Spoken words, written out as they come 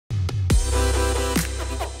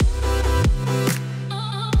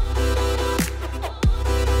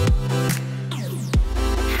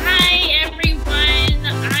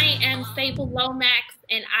Lomax,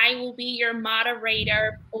 and I will be your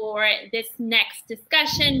moderator for this next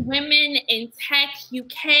discussion, Women in Tech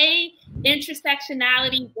UK,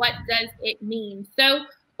 Intersectionality, what does it mean? So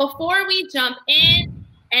before we jump in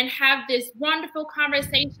and have this wonderful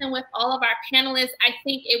conversation with all of our panelists, I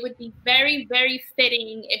think it would be very, very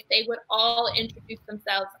fitting if they would all introduce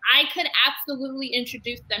themselves. I could absolutely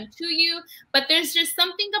introduce them to you, but there's just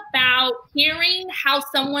something about hearing how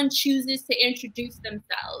someone chooses to introduce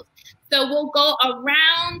themselves. So we'll go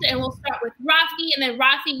around and we'll start with Raafi, and then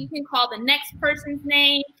Raafi, you can call the next person's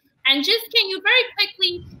name. And just can you very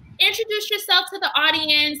quickly introduce yourself to the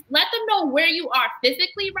audience, let them know where you are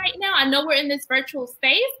physically right now. I know we're in this virtual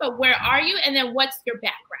space, but where are you? And then what's your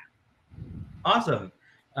background? Awesome.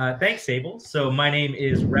 Thanks, Sable. So my name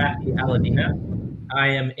is Raafi Alidina. I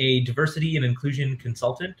am a diversity and inclusion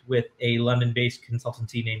consultant with a London-based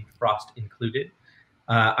consultancy named Frost Included.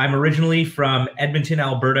 I'm originally from Edmonton,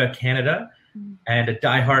 Alberta, Canada, and a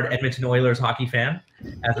diehard Edmonton Oilers hockey fan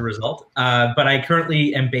as a result. But I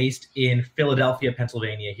currently am based in Philadelphia,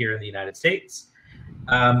 Pennsylvania, here in the United States.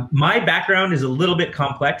 My background is a little bit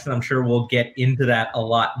complex, and I'm sure we'll get into that a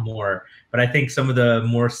lot more. But I think some of the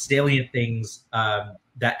more salient things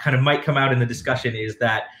that kind of might come out in the discussion is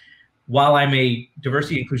that while I'm a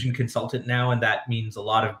diversity inclusion consultant now, and that means a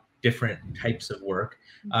lot of different types of work,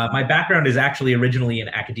 my background is actually originally in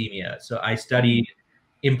academia. So I studied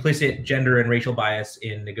implicit gender and racial bias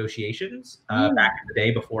in negotiations back in the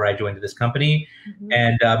day before I joined this company.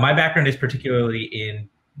 And my background is particularly in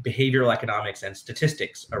behavioral economics and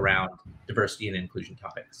statistics around diversity and inclusion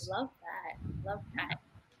topics. Love that. Love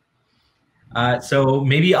that. So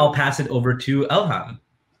maybe I'll pass it over to Elham.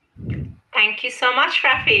 Thank you so much,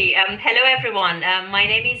 Raafi. Hello, everyone. My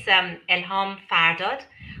name is Elham Fardad.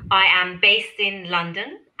 I am based in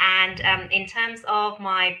London. And in terms of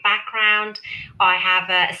my background, I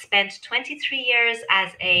have spent 23 years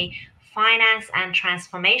as a finance and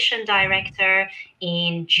transformation director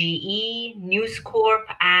in GE, News Corp,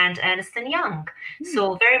 and Ernst & Young.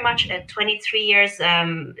 So very much a 23 years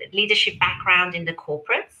leadership background in the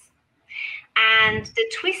corporates. And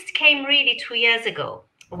the twist came really 2 years ago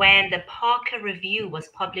when the Parker Review was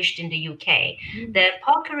published in the UK. The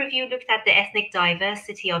Parker Review looked at the ethnic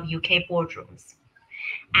diversity of UK boardrooms.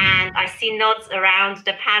 And I see nods around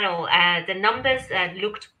the panel. The numbers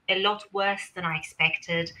looked a lot worse than I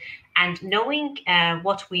expected. And knowing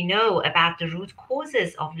what we know about the root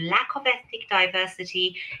causes of lack of ethnic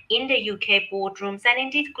diversity in the UK boardrooms and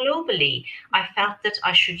indeed globally, I felt that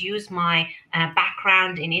I should use my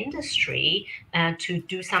background in industry to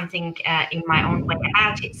do something in my own way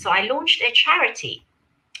about it. So I launched a charity.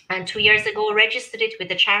 And 2 years ago, registered it with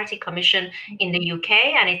the Charity Commission in the UK,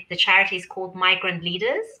 and the charity is called Migrant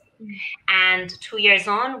Leaders. And 2 years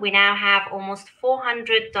on, we now have almost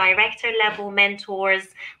 400 director-level mentors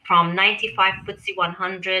from 95 FTSE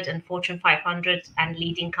 100 and Fortune 500 and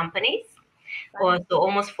leading companies. So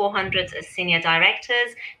almost 400 senior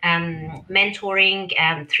directors, mentoring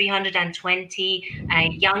 320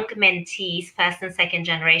 young mentees, first and second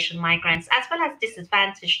generation migrants, as well as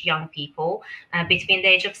disadvantaged young people between the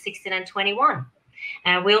age of 16 and 21.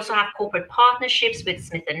 We also have corporate partnerships with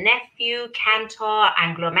Smith & Nephew, Kantar,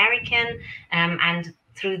 Anglo-American, and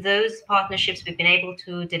through those partnerships, we've been able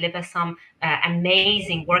to deliver some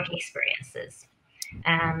amazing work experiences.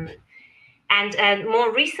 And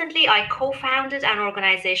more recently, I co-founded an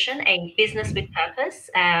organization, a business with purpose,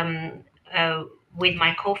 with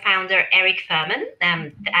my co-founder, Eric Furman.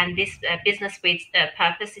 And this business with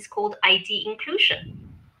purpose is called ID Inclusion.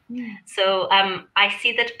 So I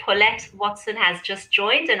see that Paulette Watson has just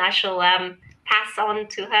joined, and I shall pass on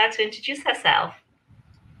to her to introduce herself.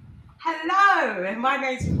 Hello, my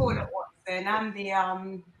name is Paulette Watson. I'm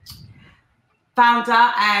the founder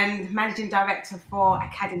and managing director for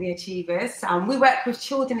Academy Achievers. We work with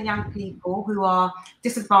children and young people who are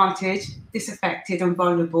disadvantaged, disaffected and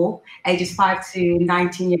vulnerable, ages 5 to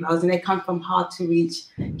 19-year-olds, and they come from hard to reach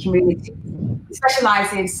communities. We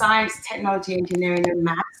specialise in science, technology, engineering and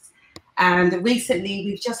maths. And recently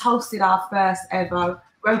we've just hosted our first ever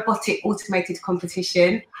robotic automated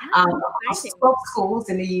competition across 12 schools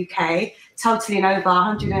in the UK, totaling over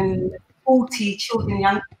 140 children and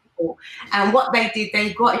young people. And what they did,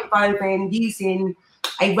 they got involved in using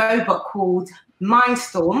a robot called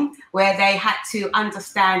Mindstorm, where they had to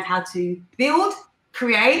understand how to build,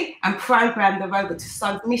 create and program the robot to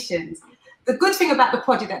solve missions. The good thing about the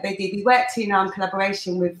project that they did, we worked in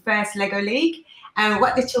collaboration with First Lego League, and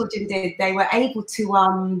what the children did, they were able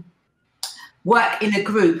to work in a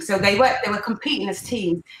group. So they were competing as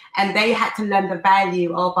teams, and they had to learn the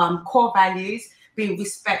value of core values, being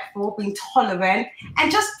respectful, being tolerant,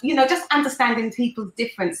 and just, you know, just understanding people's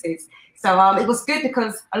differences. So it was good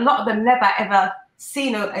because a lot of them never ever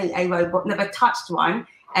seen a robot, never touched one.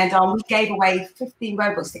 And we gave away 15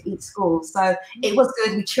 robots to each school. So it was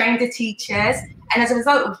good. We trained the teachers. And as a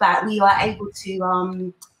result of that, we were able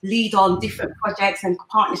to lead on different projects and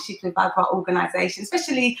partnerships with other organizations,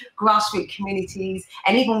 especially grassroots communities,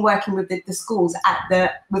 and even working with the schools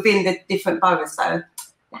within the different boroughs. So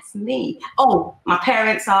that's me. Oh, my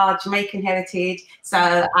parents are Jamaican heritage.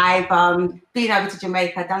 So I've been over to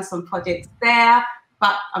Jamaica, done some projects there,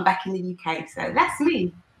 but I'm back in the UK. So that's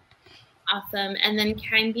me. Awesome. And then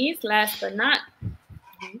Candyce, last but not.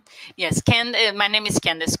 Yes, my name is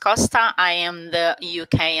Candyce Costa. I am the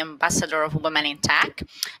UK ambassador of Women in Tech.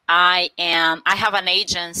 I have an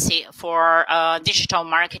agency for digital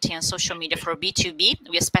marketing and social media for B2B.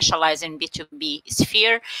 We specialize in B2B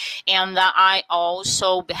sphere. And I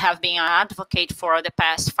also have been an advocate for the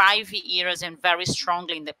past 5 years and very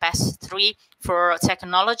strongly in the past 3 for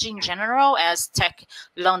technology in general as Tech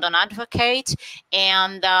London advocate.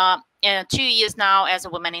 And 2 years now as a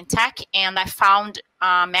Woman in Tech, and I found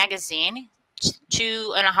a magazine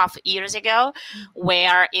 2.5 years ago,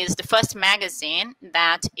 where is the first magazine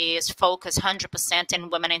that is focused 100% in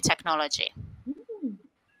women in technology.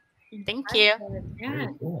 Thank you. Yeah.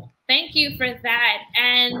 Cool. Thank you for that.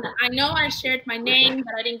 And I know I shared my name,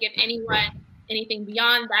 but I didn't give anyone anything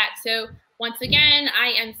beyond that. So once again,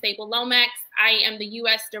 I am Sable Lomax. I am the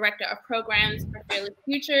U.S. Director of Programs for Fearless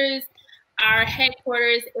Futures. Our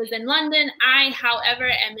headquarters is in London. I, however,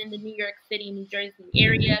 am in the New York City, New Jersey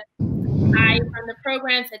area. I run the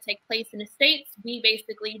programs that take place in the States. We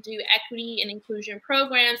basically do equity and inclusion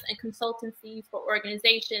programs and consultancies for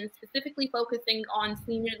organizations, specifically focusing on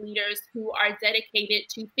senior leaders who are dedicated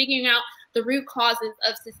to figuring out the root causes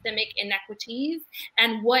of systemic inequities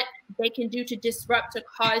and what they can do to disrupt or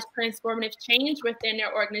cause transformative change within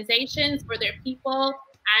their organizations, for their people,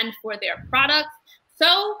 and for their products.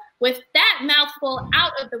 So with that mouthful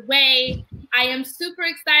out of the way, I am super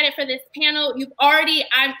excited for this panel. You've already,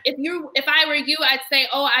 if I were you, I'd say,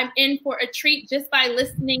 oh, I'm in for a treat just by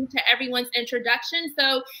listening to everyone's introduction.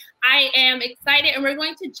 So I am excited, and we're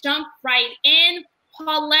going to jump right in.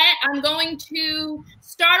 Paulette, I'm going to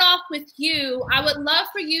start off with you. I would love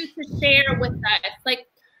for you to share with us, like,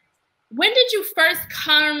 when did you first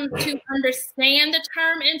come to understand the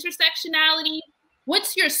term intersectionality?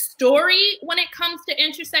 What's your story when it comes to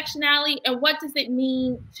intersectionality, and what does it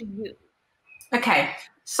mean to you? Okay,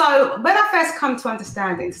 so when I first come to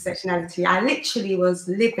understand intersectionality, I literally was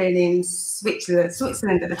living in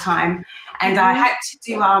Switzerland at the time, and I had to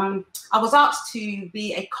do, I was asked to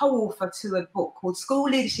be a co-author to a book called School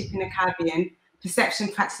Leadership in the Caribbean, Perception,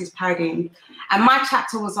 Practice, Paradigm. And my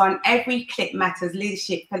chapter was on Every Clip Matters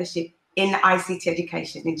Leadership Fellowship in ICT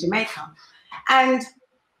Education in Jamaica. And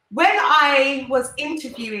when I was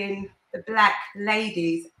interviewing the Black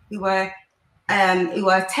ladies who were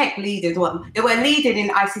tech leaders, well, they were leading in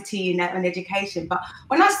ICT and education, but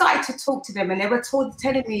when I started to talk to them and they were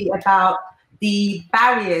telling me about the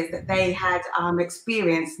barriers that they had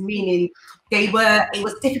experienced, meaning it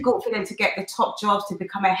was difficult for them to get the top jobs, to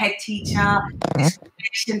become a head teacher,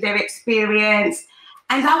 their experience.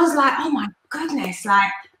 And I was like, oh my goodness,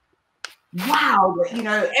 like, wow, you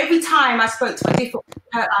know, every time I spoke to a different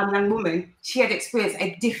young woman, she had experienced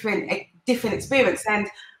a different experience. And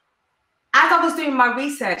as I was doing my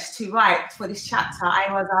research to write for this chapter, I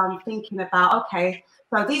was thinking about, okay,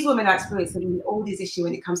 so these women are experiencing all these issues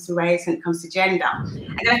when it comes to race, when it comes to gender.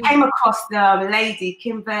 And then I came across the lady,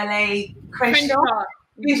 Kimberly Crenshaw.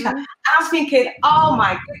 I was thinking, oh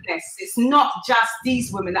my goodness, it's not just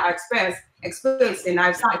these women that are experiencing.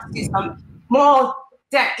 I've started to do some more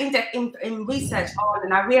in-depth in research on,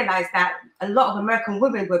 and I realized that a lot of American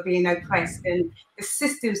women were being oppressed, and the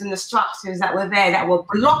systems and the structures that were there that were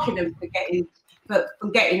blocking them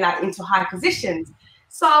from getting like into high positions.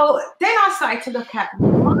 So then I started to look at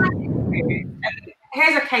my experience. And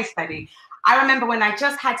here's a case study. I remember when I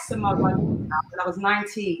just had some when I was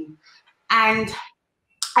 19, and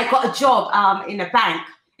I got a job in a bank,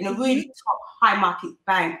 in a really top high market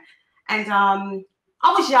bank, and I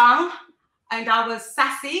was young. And I was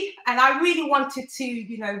sassy, and I really wanted to,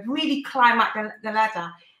 you know, really climb up the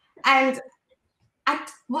ladder. And I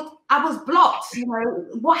was blocked. You know,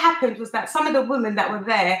 what happened was that some of the women that were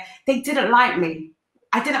there, they didn't like me.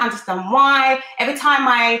 I didn't understand why. Every time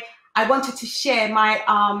I wanted to share my,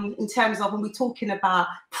 in terms of when we're talking about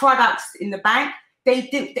products in the bank, they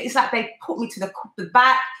did. It's like they put me to the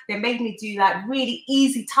back. They made me do like really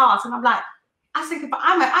easy tasks, and I'm like, I was thinking, but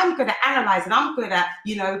I'm good at analyzing. I'm good at,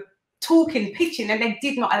 you know, talking, pitching, and they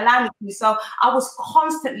did not allow me to. So I was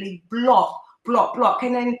constantly block.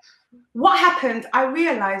 And then what happened, I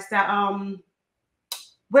realized that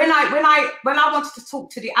when I wanted to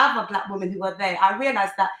talk to the other Black women who were there, I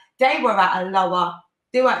realized that they were at the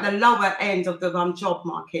lower end of the job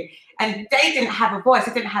market, and they didn't have a voice,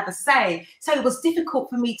 they didn't have a say. So it was difficult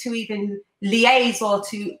for me to even liaise or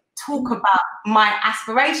to talk about my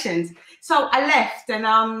aspirations. So I left, and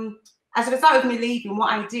as a result of me leaving,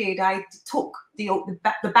 what I did, I took the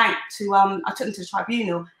bank to I took them to the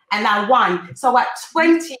tribunal, and I won. So at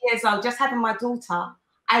 20 years old, just having my daughter,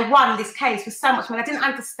 I won this case with so much money. I didn't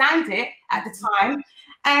understand it at the time,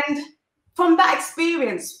 and from that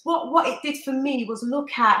experience, what it did for me was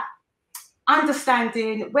look at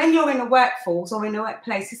understanding when you're in a workforce or in a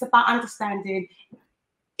workplace, it's about understanding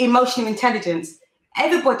emotional intelligence.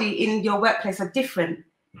 Everybody in your workplace are different,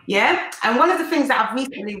 yeah? And one of the things that I've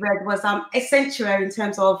recently read was Essential in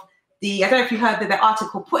terms of I don't know if you heard the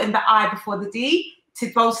article, putting the I before the D to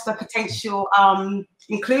bolster potential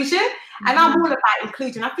inclusion. And I'm all about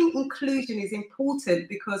inclusion. I think inclusion is important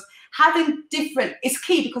because it's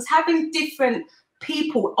key, because having different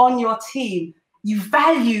people on your team, you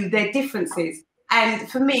value their differences. And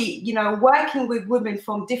for me, you know, working with women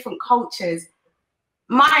from different cultures,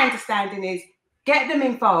 my understanding is get them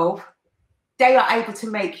involved. They are able to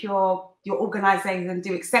make your organization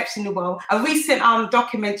do exceptionally well. A recent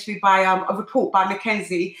documentary by a report by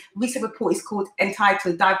McKinsey, recent report is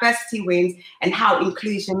entitled Diversity Wins and How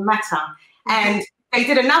Inclusion Matter. And they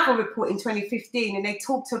did another report in 2015, and they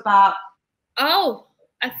talked about. Oh,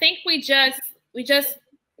 I think we just.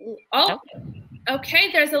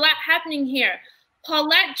 Okay, there's a lot happening here.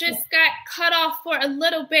 Paulette just got cut off for a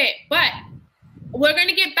little bit, but we're going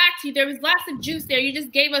to get back to you. There was lots of juice there. You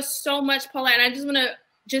just gave us so much, Paulette. And I just want to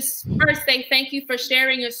first say thank you for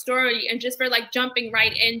sharing your story and just for jumping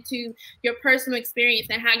right into your personal experience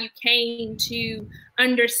and how you came to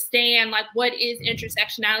understand what is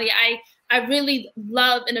intersectionality. I really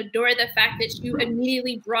love and adore the fact that you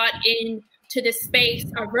immediately brought in to the space,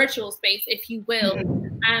 our virtual space, if you will,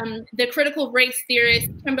 the critical race theorist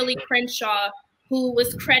Kimberly Crenshaw, who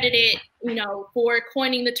was credited, for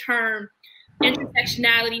coining the term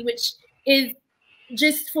intersectionality, which is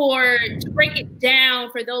just to break it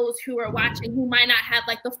down for those who are watching who might not have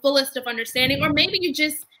the fullest of understanding, or maybe you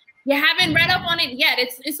haven't read up on it yet.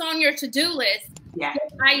 It's on your to-do list. Yeah.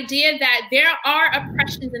 The idea that there are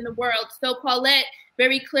oppressions in the world. So Paulette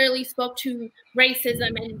very clearly spoke to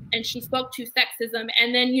racism and she spoke to sexism.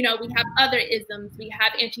 And then, we have other isms. We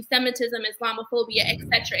have anti-Semitism, Islamophobia, et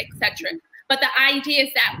cetera, But the idea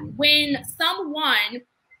is that when someone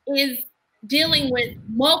is dealing with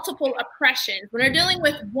multiple oppressions, when they're dealing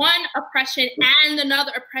with one oppression and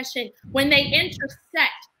another oppression, when they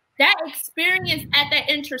intersect, that experience at that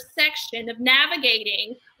intersection of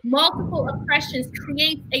navigating multiple oppressions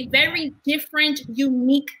creates a very different,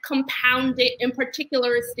 unique, compounded, and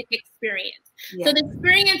particularistic experience. Yeah. So the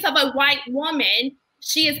experience of a white woman,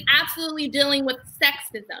 she is absolutely dealing with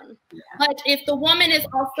sexism. Yeah. But if the woman is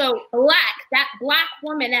also Black, that Black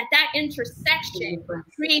woman at that intersection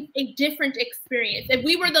creates a different experience. If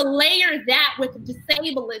we were to layer that with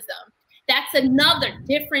disableism, that's another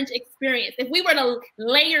different experience. If we were to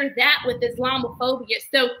layer that with Islamophobia,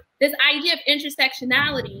 so this idea of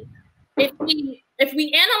intersectionality, if we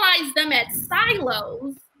analyze them as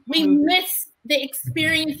silos, we miss the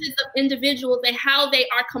experiences of individuals and how they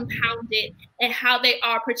are compounded and how they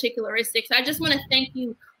are particularistic. So I just want to thank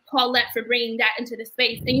you, Paulette, for bringing that into the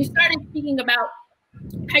space. And you started speaking about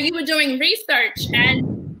how you were doing research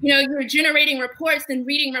and you were generating reports and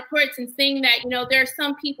reading reports and seeing that, there are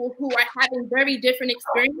some people who are having very different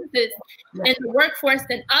experiences in the workforce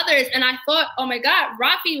than others. And I thought, oh my God,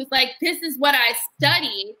 Raafi was like, this is what I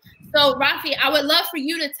studied. So Raafi, I would love for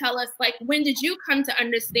you to tell us, when did you come to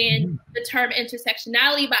understand the term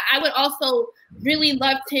intersectionality? But I would also really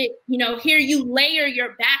love to, hear you layer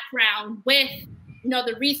your background with,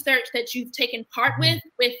 the research that you've taken part with,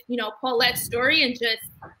 Paulette's story, and just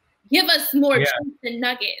give us more truth and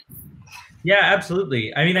nuggets. Yeah,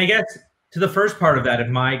 absolutely. I mean, I guess to the first part of that, of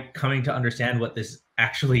my coming to understand what this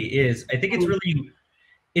actually is, I think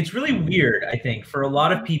it's really weird, I think, for a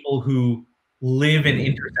lot of people who live an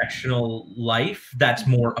intersectional life that's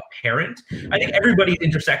more apparent. I think everybody's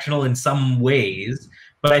intersectional in some ways,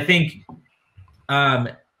 but I think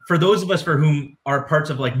for those of us for whom are parts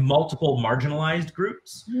of multiple marginalized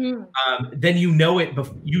groups, then you know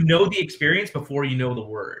the experience before you know the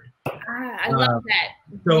word. I love that.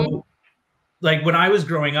 So when I was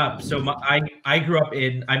growing up, I grew up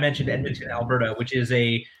I mentioned Edmonton, Alberta, which is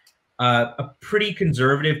a a pretty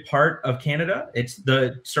conservative part of Canada. It's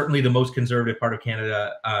certainly the most conservative part of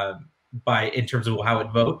Canada in terms of how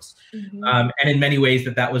it votes. And in many ways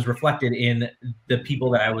that was reflected in the people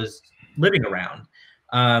that I was living around.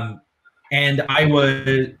 And I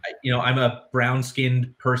was, I'm a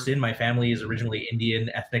brown-skinned person. My family is originally Indian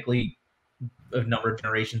ethnically a number of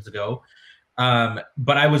generations ago.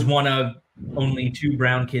 But I was one of only 2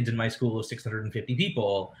 brown kids in my school of 650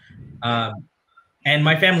 people. And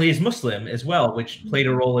my family is Muslim as well, which played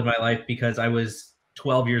a role in my life because I was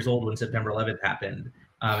 12 years old when September 11th happened.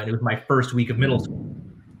 And it was my first week of middle school.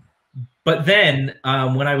 But then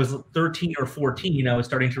when I was 13 or 14, I was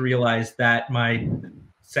starting to realize that my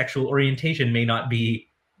sexual orientation may not be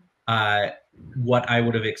what I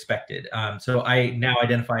would have expected. So I now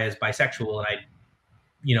identify as bisexual,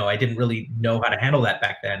 and I didn't really know how to handle that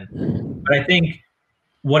back then. But I think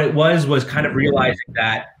what it was kind of realizing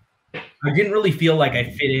that I didn't really feel like I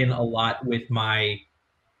fit in a lot with my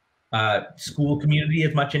school community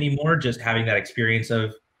as much anymore, just having that experience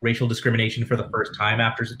of racial discrimination for the first time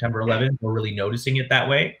after September 11th, or really noticing it that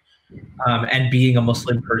way. And being a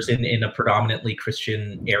Muslim person in a predominantly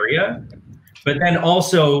Christian area, but then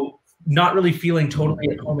also not really feeling totally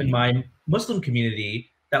at home in my Muslim community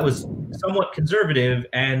that was somewhat conservative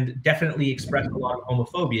and definitely expressed a lot of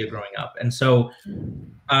homophobia growing up. And so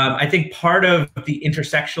I think part of the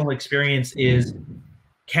intersectional experience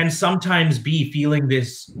can sometimes be feeling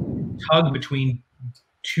this tug between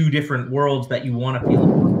 2 different worlds that you want to feel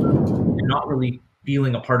and not really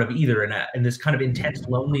feeling a part of either, and this kind of intense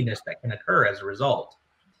loneliness that can occur as a result.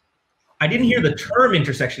 I didn't hear the term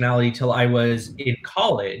intersectionality till I was in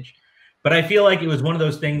college, but I feel like it was one of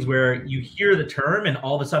those things where you hear the term and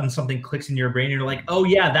all of a sudden something clicks in your brain and you're like, oh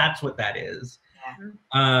yeah, that's what that is.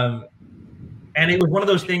 Yeah. And it was one of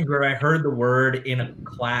those things where I heard the word in a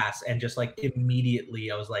class and just like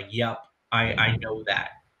immediately I was like, yep, I know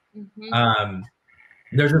that.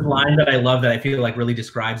 There's this line that I love that I feel like really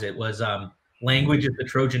describes it was, language is the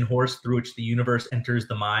Trojan horse through which the universe enters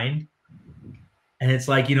the mind. And it's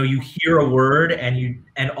like, you hear a word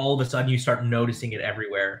and all of a sudden you start noticing it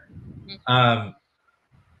everywhere. And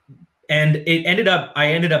I ended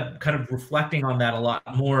up kind of reflecting on that a lot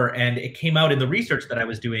more. And it came out in the research that I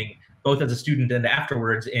was doing, both as a student and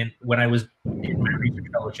afterwards, when I was in my research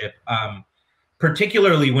fellowship,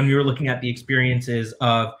 particularly when we were looking at the experiences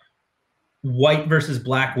of white versus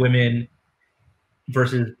Black women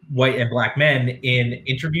versus white and Black men in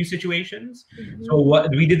interview situations. So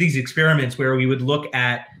we did these experiments where we would look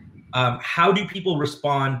at how do people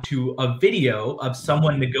respond to a video of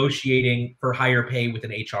someone negotiating for higher pay with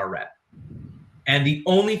an HR rep. And the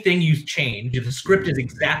only thing you change, the script is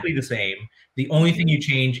exactly the same. The only thing you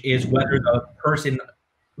change is whether the person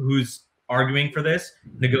who's arguing for this,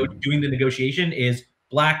 doing the negotiation, is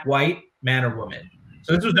Black, white, man, or woman.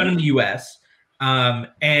 So this was done in the US.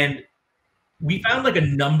 And we found like a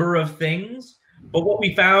number of things, but what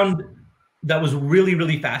we found that was really,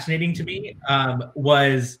 really fascinating to me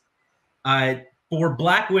was for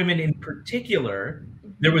Black women in particular,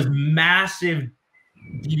 there was massive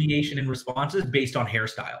deviation in responses based on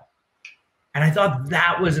hairstyle. And I thought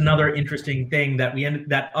that was another interesting thing that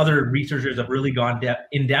that other researchers have really gone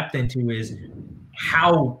in depth into, is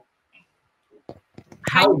how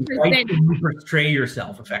white can you portray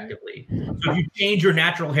yourself effectively. So if you change your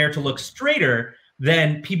natural hair to look straighter,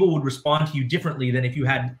 then people would respond to you differently than if you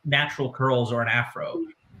had natural curls or an afro.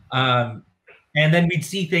 And then we'd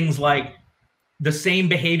see things like the same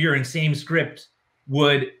behavior and same script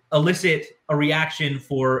would elicit a reaction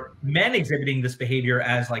for men exhibiting this behavior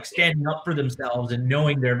as like standing up for themselves and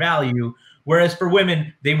knowing their value. Whereas for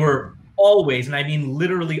women, they were always, and I mean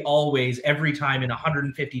literally always, every time in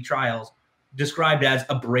 150 trials, described as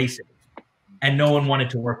abrasive, and no one wanted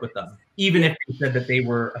to work with them, even if they said that they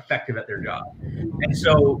were effective at their job. And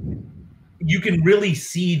so you can really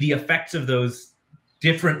see the effects of those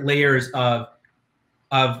different layers of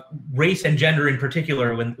race and gender in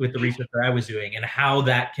particular with the research that I was doing, and how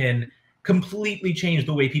that can completely change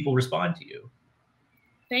the way people respond to you.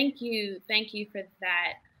 Thank you for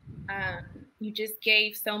that. You just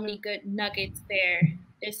gave so many good nuggets there.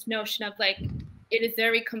 This notion of like, it is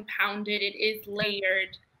very compounded, it is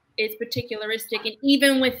layered, it's particularistic, and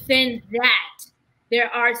even within that,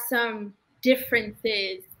 there are some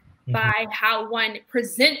differences by how one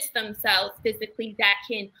presents themselves physically that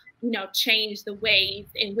can, change the ways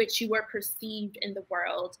in which you are perceived in the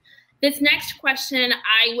world. this next question,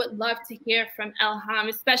 I would love to hear from Elham,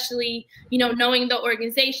 especially, knowing the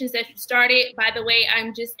organizations that you started. By the way,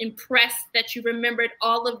 I'm just impressed that you remembered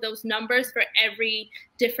all of those numbers for every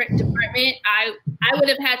different department. I would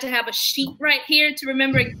have had to have a sheet right here to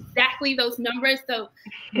remember exactly those numbers. So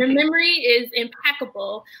your memory is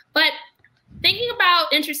impeccable. But thinking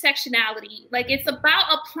about intersectionality, like it's about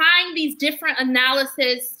applying these different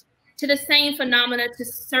analyses to the same phenomena to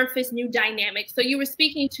surface new dynamics. So you were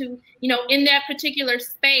speaking to, in that particular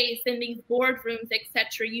space, in these boardrooms, et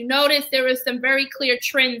cetera, you noticed there was some very clear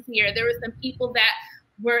trends here. There were some people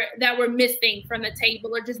that were missing from the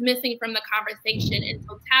table or just missing from the conversation in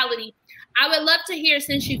totality. I would love to hear,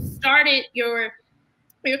 since you started your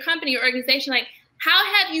company, your organization, like,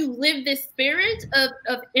 how have you lived this spirit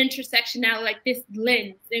of intersectionality, like this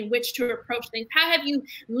lens in which to approach things? How have you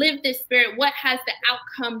lived this spirit? What has the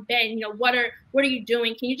outcome been? What are you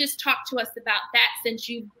doing? Can you just talk to us about that, since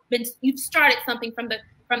you've started something from the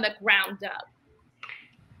ground up?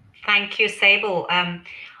 Thank you, Sable.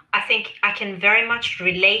 I think I can very much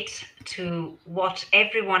relate to what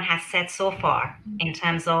everyone has said so far in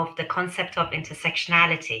terms of the concept of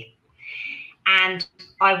intersectionality. And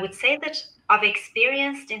I would say that I've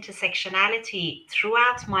experienced intersectionality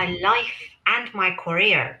throughout my life and my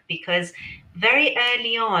career, because very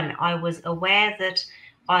early on, I was aware that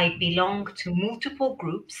I belong to multiple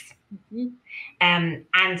groups, and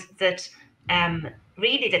that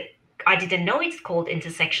really that I didn't know it's called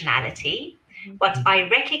intersectionality, but I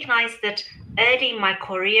recognized that early in my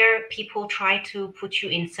career, people try to put you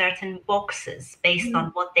in certain boxes based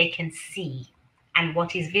on what they can see and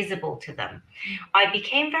what is visible to them. I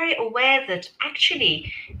became very aware that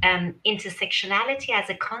actually intersectionality as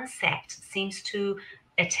a concept seems to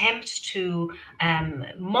attempt to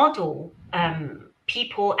model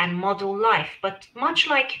people and model life, but much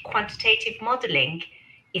like quantitative modeling,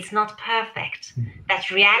 it's not perfect.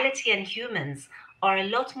 That reality and humans are a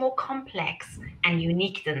lot more complex and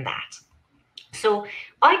unique than that. So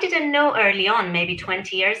I didn't know early on, maybe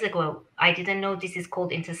 20 years ago, I didn't know this is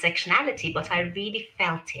called intersectionality, but I really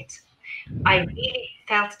felt it. I really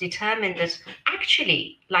felt determined that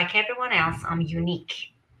actually, like everyone else, I'm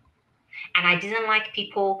unique. And I didn't like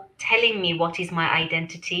people telling me what is my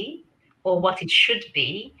identity or what it should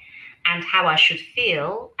be and how I should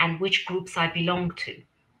feel and which groups I belong to.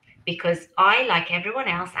 Because I, like everyone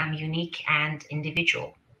else, am unique and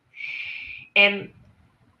individual.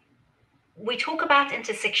 We talk about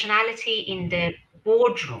intersectionality in the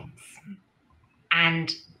boardrooms,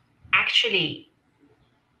 and actually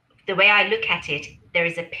the way I look at it, there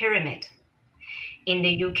is a pyramid. In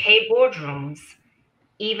the UK boardrooms,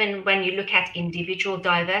 even when you look at individual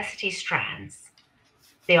diversity strands,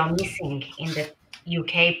 they are missing in the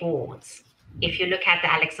UK boards. If you look at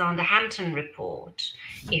the Alexander Hampton report,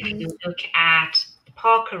 if you look at the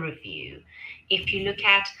Parker Review, if you look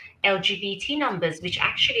at LGBT numbers, which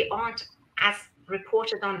actually aren't as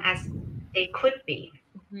reported on as they could be.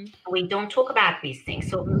 We don't talk about these things.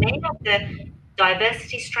 So many of the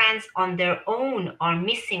diversity strands on their own are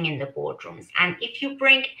missing in the boardrooms. And if you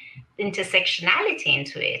bring intersectionality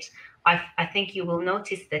into it, I think you will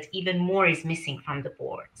notice that even more is missing from the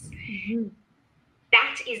boards.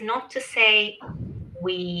 That is not to say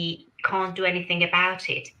we can't do anything about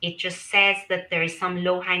it. It just says that there is some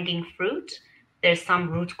low-hanging fruit, there's some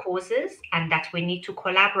root causes, and that we need to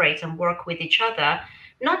collaborate and work with each other,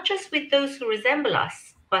 not just with those who resemble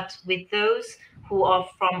us, but with those who are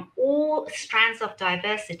from all strands of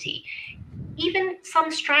diversity, even some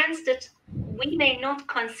strands that we may not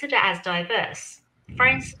consider as diverse. For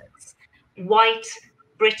instance, white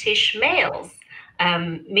British males,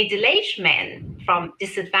 middle-aged men from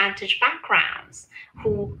disadvantaged backgrounds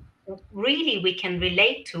who really we can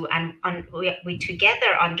relate to, and we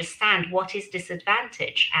together understand what is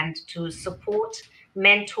disadvantage, and to support,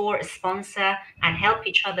 mentor, sponsor, and help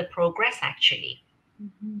each other progress, actually.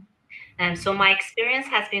 And so my experience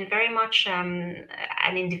has been very much an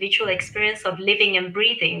individual experience of living and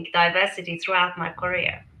breathing diversity throughout my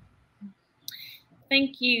career.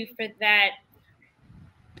 Thank you for that.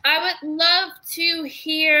 I would love to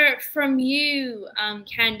hear from you,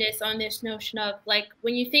 Candyce, on this notion of, like,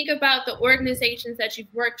 when you think about the organizations that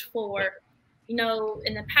you've worked for, in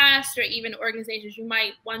the past, or even organizations you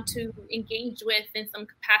might want to engage with in some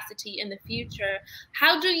capacity in the future,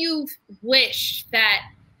 how do you wish that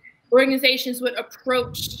organizations would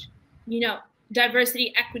approach,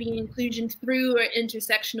 diversity, equity, and inclusion through an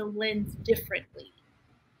intersectional lens differently?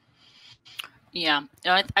 Yeah,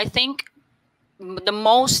 I think the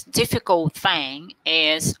most difficult thing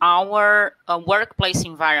is our workplace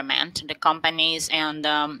environment, the companies and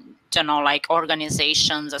you know, like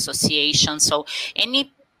organizations, associations. So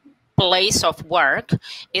any place of work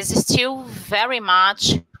is still very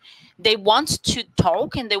much, they want to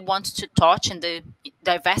talk and they want to touch in the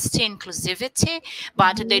diversity, inclusivity,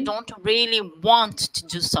 but they don't really want to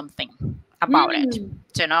do something about it,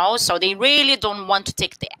 you know, so they really don't want to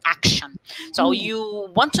take the action. So you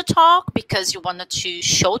want to talk because you wanted to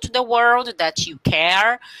show to the world that you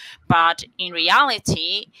care, but in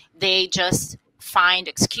reality, they just find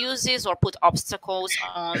excuses or put obstacles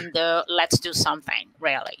on the let's do something,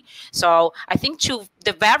 really. So I think to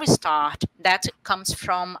the very start, that comes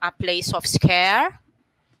from a place of scare,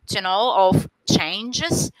 you know, of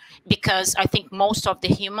changes, because I think most of the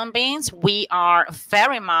human beings, we are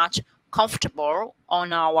very much comfortable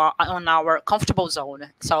on our comfortable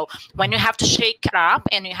zone. So when you have to shake it up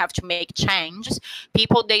and you have to make changes,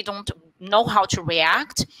 people, they don't know how to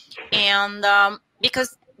react, and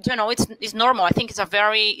because, you know, it's normal. I think it's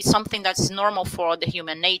something that's normal for the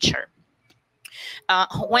human nature.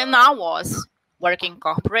 When I was working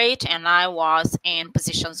corporate and I was in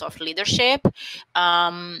positions of leadership,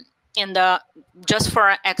 just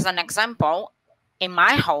for as an example, in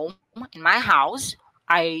my home, in my house,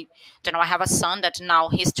 I have a son that now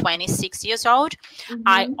he's 26 years old.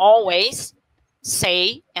 I always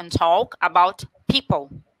say and talk about people.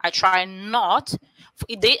 I try not.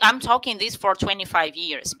 I'm talking this for 25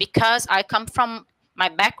 years because I come from, my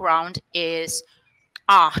background is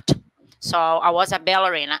art. So I was a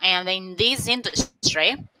ballerina, and in this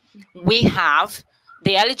industry, we have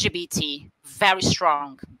the LGBT very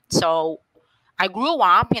strong. So I grew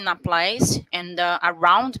up in a place and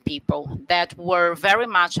around people that were very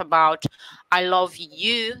much about, I love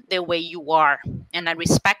you the way you are, and I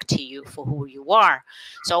respect you for who you are.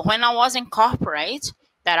 So when I was in corporate,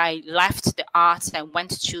 that I left the arts and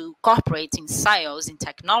went to corporate in sales, in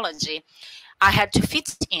technology, I had to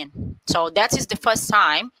fit in. So that is the first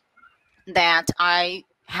time that I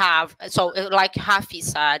have, so like Raafi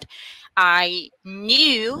said, I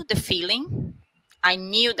knew the feeling, I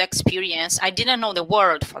knew the experience, I didn't know the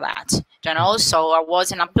word for that, you know. So I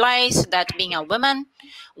was in a place that being a woman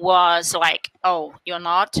was like, oh, you're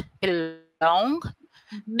not belong.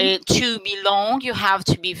 To belong, you have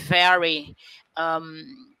to be very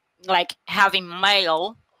like having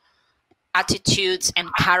male attitudes and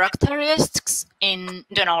characteristics in,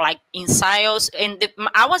 you know, like in sales.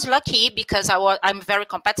 I was lucky because I'm very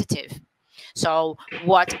competitive. So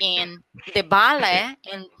what in the ballet,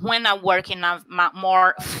 and when I work in a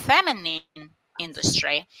more feminine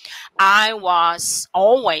industry, I was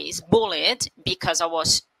always bullied because I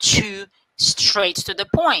was too straight to the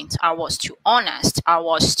point. I was too honest. I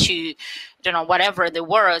was too, you know, whatever the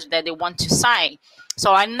words that they want to say.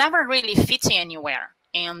 So I never really fit anywhere.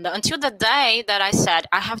 And until the day that I said,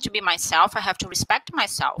 I have to be myself, I have to respect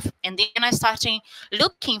myself. And then I started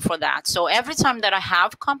looking for that. So every time that I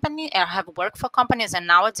have worked for companies, and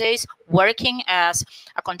nowadays working as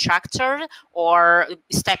a contractor or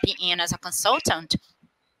stepping in as a consultant,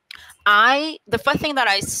 the first thing that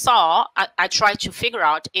I saw, I tried to figure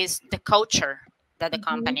out is the culture that the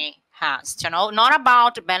company has, you know, not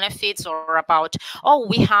about benefits or about, oh,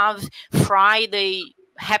 we have Friday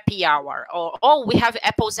happy hour, or oh, we have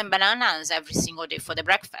apples and bananas every single day for the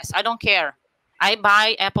breakfast. I don't care. I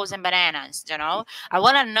buy apples and bananas, you know. I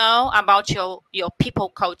want to know about your people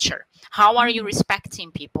culture. How are you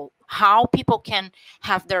respecting people? How people can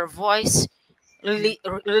have their voice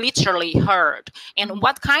literally heard, and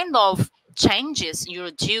what kind of changes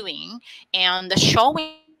you're doing, and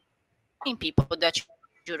showing people that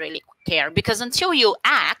you really care. Because until you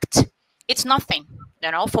act, it's nothing,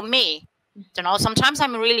 you know. For me, you know, sometimes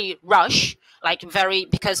I'm really rush, like very,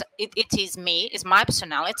 because it is me, it's my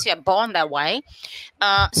personality, I'm born that way.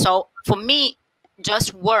 So for me,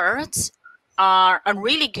 just words are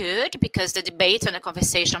really good because the debate and the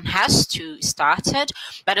conversation has to start it.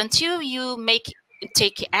 But until you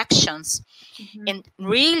take actions and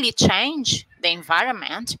really change the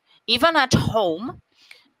environment, even at home,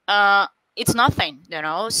 it's nothing, you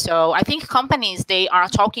know. So I think companies, they are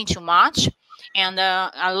talking too much and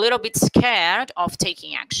a little bit scared of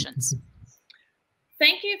taking actions.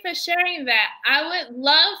 Thank you for sharing that. I would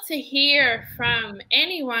love to hear from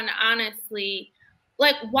anyone, honestly.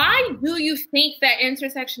 Like, why do you think that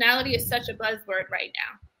intersectionality is such a buzzword right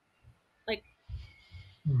now? Like,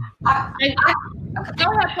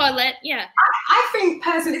 go ahead, Paulette. Yeah. I think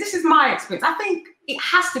personally, this is my experience. I think it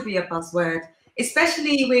has to be a buzzword,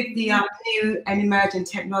 especially with the new and emerging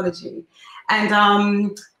technology.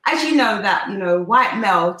 And as you know, that, you know, white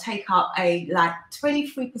male take up like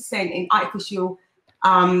 23% in artificial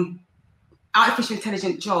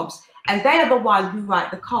intelligent jobs, and they are the ones who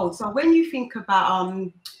write the code. So when you think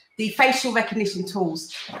about the facial recognition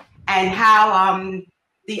tools and how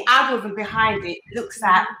the algorithm behind it looks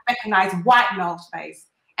at recognize white male face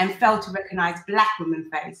and fail to recognize black woman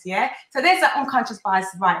face, yeah? So there's an unconscious bias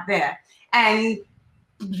right there. And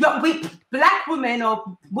we, black women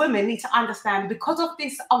or women, need to understand, because of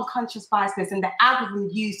this unconscious biasness and the algorithm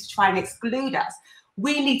used to try and exclude us,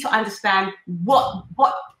 we need to understand what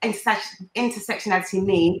intersectionality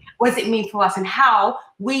means, what does it mean for us, and how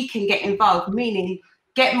we can get involved, meaning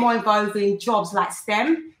get more involved in jobs like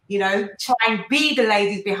STEM, you know, try and be the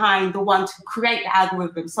ladies behind the ones who create the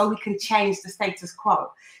algorithm so we can change the status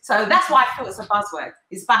quo. So that's why I feel it's a buzzword.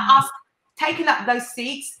 It's about us taking up those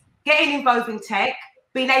seats, getting involved in tech,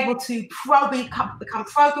 being able to become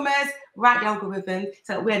programmers, write the algorithm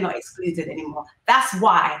so that we're not excluded anymore. That's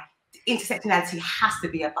why intersectionality has to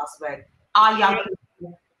be a buzzword. Our young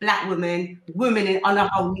people, black women, women on a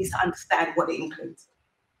whole needs to understand what it includes.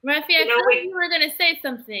 Raafi, I thought you were going to say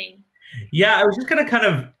something. Yeah, I was just going to kind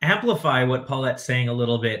of amplify what Paulette's saying a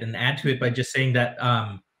little bit and add to it by just saying that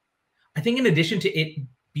I think in addition to it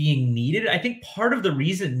being needed, I think part of the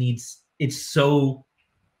reason it's so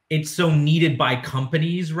needed by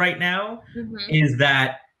companies right now is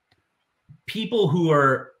that people who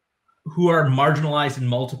are marginalized in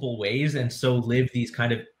multiple ways and so live these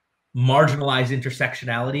kind of marginalized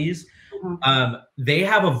intersectionalities, they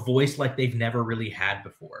have a voice like they've never really had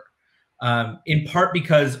before. In part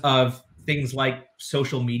because of things like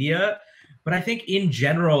social media, but I think in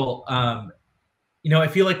general, you know, I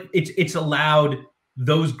feel like it's allowed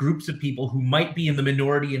those groups of people who might be in the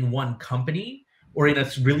minority in one company or in a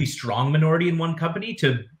really strong minority in one company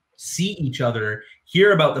to see each other,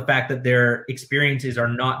 hear about the fact that their experiences are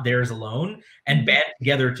not theirs alone, and band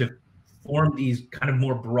together to form these kind of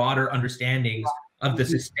more broader understandings of the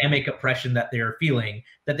systemic oppression that they are feeling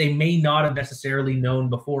that they may not have necessarily known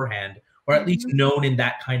beforehand, or at least known in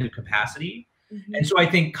that kind of capacity. And so I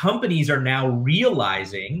think companies are now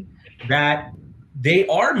realizing that they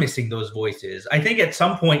are missing those voices. I think at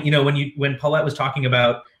some point, you know, when Paulette was talking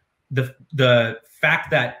about the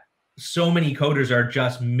fact that so many coders are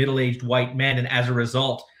just middle-aged white men, and as a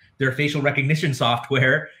result, their facial recognition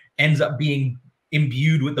software ends up being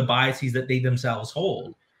imbued with the biases that they themselves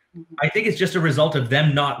hold. I think it's just a result of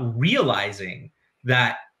them not realizing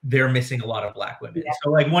that they're missing a lot of black women. So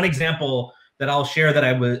like one example that I'll share, that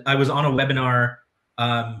I was on a webinar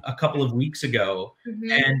a couple of weeks ago,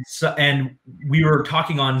 and we were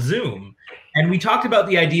talking on Zoom, and we talked about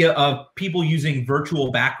the idea of people using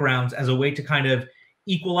virtual backgrounds as a way to kind of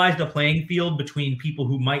equalize the playing field between people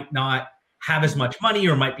who might not have as much money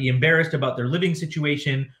or might be embarrassed about their living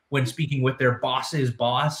situation when speaking with their boss's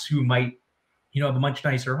boss, who might, you know, have a much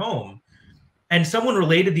nicer home. And someone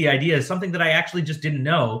related the idea, something that I actually just didn't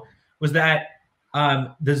know, was that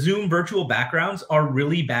the Zoom virtual backgrounds are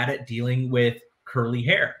really bad at dealing with curly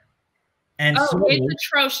hair. And so, it's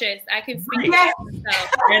atrocious. I can speak for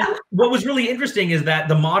myself. And what was really interesting is that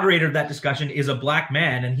the moderator of that discussion is a black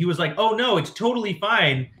man, and he was like, "Oh no, it's totally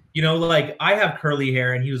fine. You know, like I have curly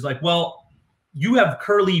hair." And he was like, "Well, you have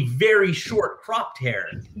curly, very short cropped hair."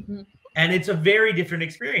 And it's a very different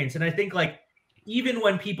experience. And I think like, even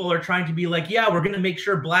when people are trying to be like, yeah, we're going to make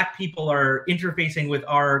sure black people are interfacing with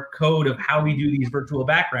our code of how we do these virtual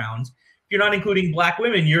backgrounds, if you're not including black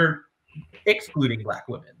women, you're excluding black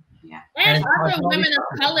women. And also women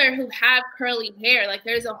of color who have curly hair. Like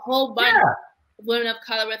there's a whole bunch of women of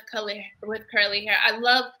color with curly hair. I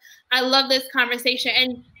love this conversation.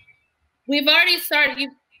 And we've already started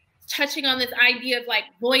touching on this idea of like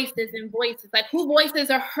voices and voices, like who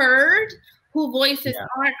voices are heard, who voices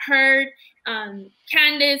aren't heard.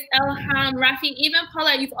 Candyce, Elham, Raafi, even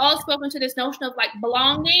Paulette, you've all spoken to this notion of like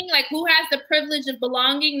belonging, like who has the privilege of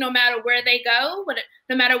belonging no matter where they go,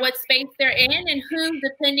 no matter what space they're in, and who,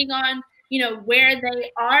 depending on, you know, where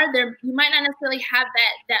they are, you might not necessarily have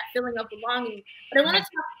that feeling of belonging. But I want to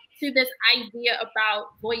talk to this idea about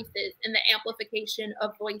voices and the amplification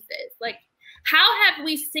of voices. Like, how have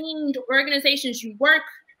we seen organizations you work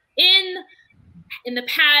in the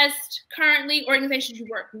past, currently, organizations you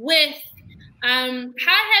work with, how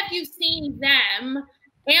have you seen them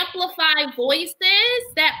amplify voices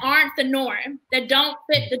that aren't the norm, that don't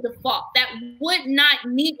fit the default, that would not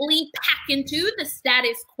neatly pack into the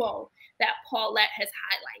status quo that Paulette has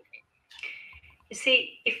highlighted? You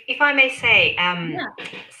see, if I may say,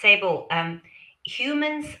 Sable,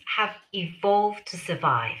 humans have evolved to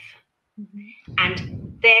survive.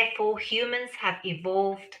 And therefore, humans have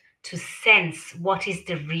evolved to sense what is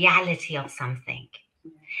the reality of something.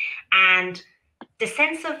 And the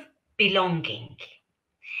sense of belonging,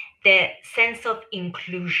 the sense of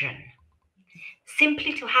inclusion,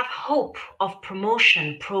 simply to have hope of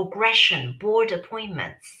promotion, progression, board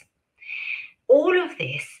appointments. All of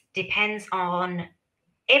this depends on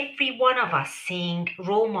every one of us seeing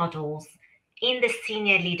role models in the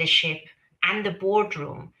senior leadership and the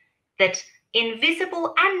boardroom that in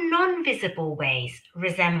visible and non-visible ways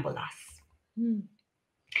resemble us. Mm.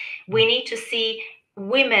 We need to see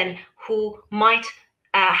women who might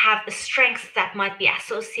have the strengths that might be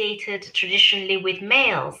associated traditionally with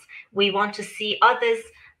males. We want to see others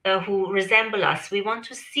who resemble us. We want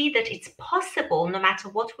to see that it's possible, no matter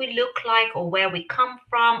what we look like or where we come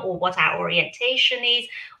from or what our orientation is,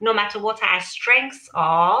 no matter what our strengths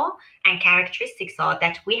are and characteristics are,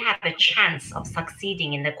 that we have a chance of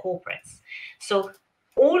succeeding in the corporates. So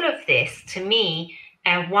all of this, to me,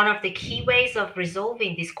 one of the key ways of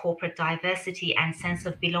resolving this corporate diversity and sense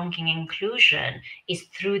of belonging and inclusion is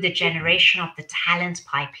through the generation of the talent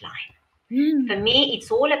pipeline. Mm. For me, it's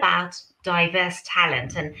all about diverse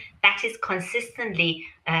talent, and that is consistently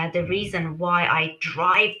the reason why I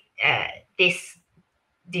drive this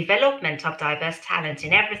development of diverse talent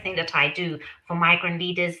in everything that I do for migrant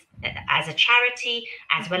leaders as a charity,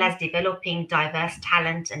 as well as developing diverse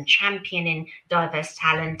talent and championing diverse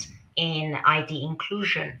talent in ID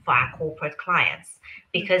inclusion for our corporate clients.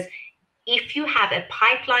 Because if you have a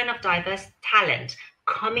pipeline of diverse talent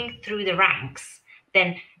coming through the ranks,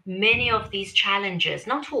 then many of these challenges,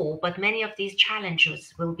 not all, but many of these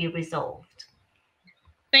challenges will be resolved.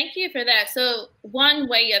 Thank you for that. So one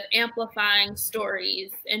way of amplifying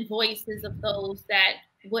stories and voices of those that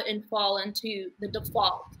wouldn't fall into the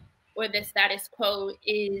default or the status quo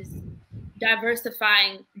is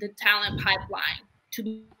diversifying the talent pipeline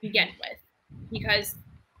to begin with. Because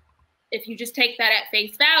if you just take that at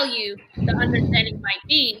face value, the understanding might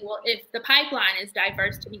be, well, if the pipeline is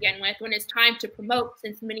diverse to begin with, when it's time to promote,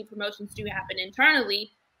 since many promotions do happen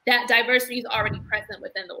internally, that diversity is already present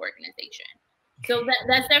within the organization. So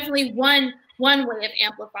that's definitely one way of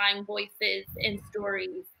amplifying voices and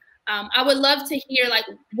stories. I would love to hear, like,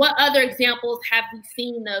 what other examples have we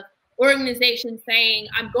seen of organizations saying,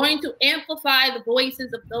 I'm going to amplify the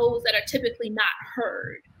voices of those that are typically not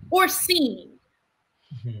heard or seen?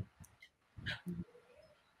 Mm-hmm.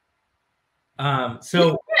 Yeah,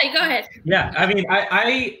 go ahead. Yeah, I mean,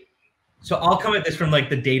 so I'll come at this from like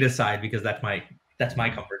the data side because that's my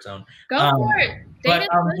comfort zone. Go for it. But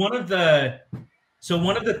one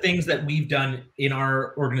of the things that we've done in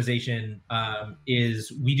our organization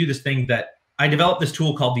is we do this thing that I developed this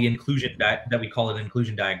tool called the inclusion that we call an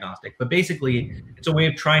inclusion diagnostic. But basically, it's a way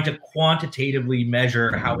of trying to quantitatively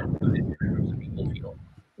measure how included groups of people feel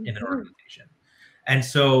in an organization. And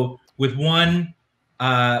so with one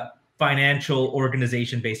financial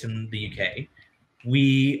organization based in the UK,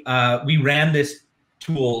 we ran this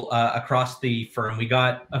tool across the firm. We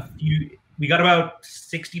got about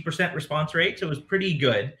 60% response rate, so it was pretty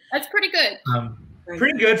good. That's pretty good.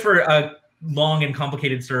 Pretty good for a long and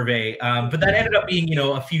complicated survey, but that ended up being,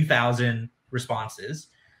 a few thousand responses.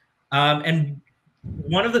 And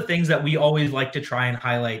one of the things that we always like to try and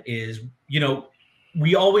highlight is,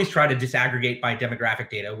 we always try to disaggregate by demographic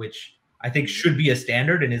data, which I think should be a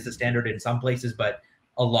standard and is a standard in some places, but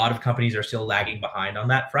a lot of companies are still lagging behind on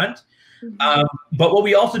that front. Mm-hmm. But what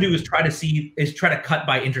we also do is try to cut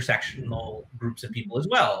by intersectional groups of people as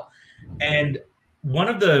well. And one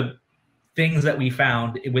of the things that we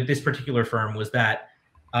found with this particular firm was that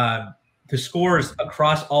the scores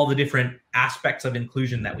across all the different aspects of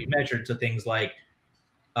inclusion that we measured, so things like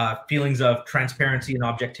feelings of transparency and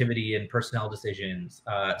objectivity in personnel decisions,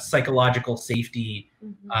 psychological safety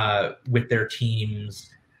with their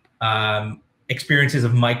teams, experiences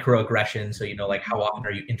of microaggression. So, like how often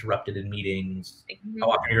are you interrupted in meetings?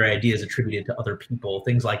 How often are your ideas attributed to other people?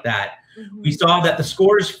 Things like that. We saw that the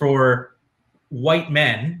scores for white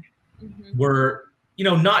men were,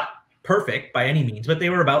 not perfect by any means, but they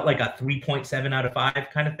were about like a 3.7 out of 5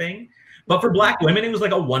 kind of thing. But for Black women, it was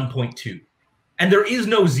like a 1.2. And there is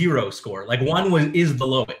no 0 score. Like 1 is the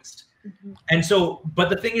lowest. And so, but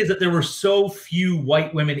the thing is that there were so few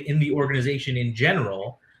white women in the organization in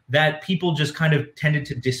general that people just kind of tended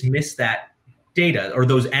to dismiss that data or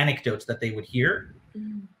those anecdotes that they would hear.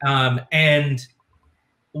 And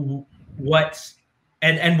what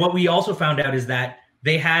we also found out is that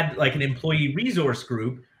they had like an employee resource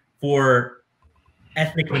group for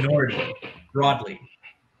ethnic minority broadly,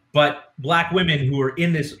 but Black women who were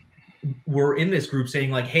in this group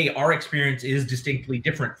saying like, hey, our experience is distinctly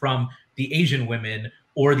different from the Asian women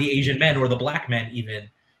or the Asian men or the Black men even.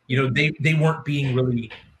 They weren't being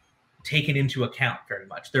really taken into account very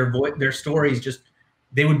much. Their stories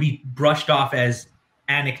they would be brushed off as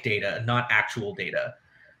anecdata, not actual data.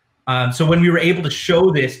 So when we were able to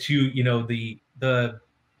show this to, you know, the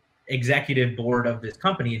executive board of this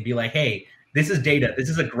company and be like, hey, this is data, this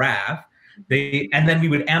is a graph, and then we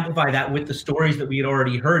would amplify that with the stories that we had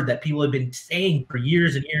already heard that people had been saying for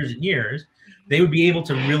years and years and years, they would be able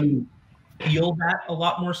to really feel that a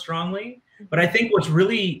lot more strongly. But I think what's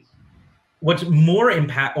more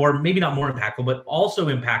impact, or maybe not more impactful, but also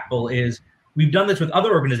impactful, is we've done this with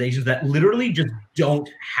other organizations that literally just don't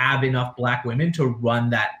have enough Black women to run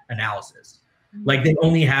that analysis. Like they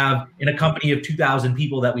only have, in a company of 2,000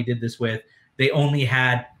 people that we did this with, they only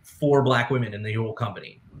had 4 Black women in the whole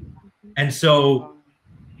company. And so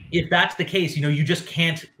if that's the case, you know, you just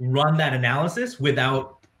can't run that analysis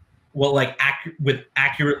without, well, like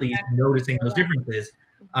accurately noticing those differences.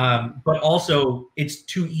 But also it's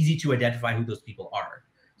too easy to identify who those people are.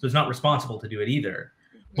 So it's not responsible to do it either.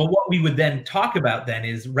 But what we would then talk about then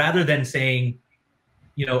is, rather than saying,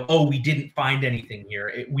 you know, oh, we didn't find anything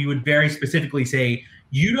here, we would very specifically say,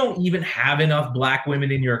 you don't even have enough Black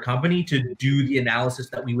women in your company to do the analysis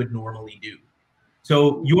that we would normally do.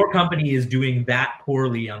 So your company is doing that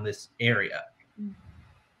poorly on this area.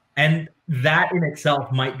 And that in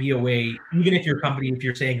itself might be a way, even if if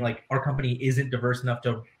you're saying like, our company isn't diverse enough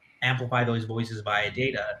to amplify those voices via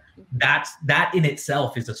data, that in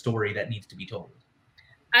itself is a story that needs to be told.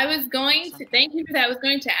 I was going to, thank you for that. I was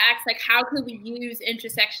going to ask, like, how could we use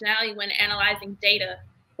intersectionality when analyzing data?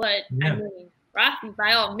 But I mean, Raafi,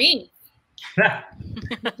 by all means.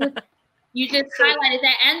 You just highlighted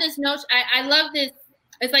that. And this notion, I love this.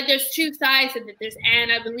 It's like there's two sides of it.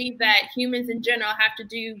 And I believe that humans in general have to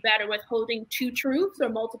do better with holding two truths or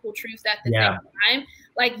multiple truths at the same time.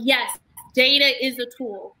 Like, yes, data is a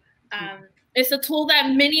tool. It's a tool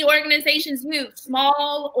that many organizations use,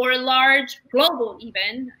 small or large, global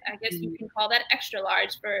even. I guess you can call that extra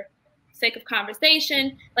large for sake of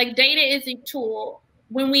conversation. Like, data is a tool.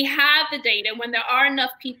 When we have the data, when there are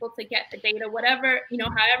enough people to get the data, whatever, you know,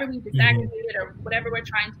 however we disaggregate it or whatever we're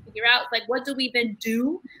trying to figure out, it's like, what do we then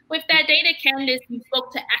do with that data? Candyce, you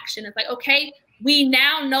spoke to action. It's like, okay, we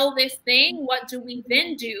now know this thing. What do we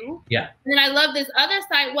then do? Yeah. And then I love this other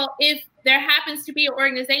side. Well, if there happens to be an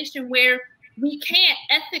organization where we can't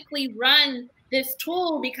ethically run this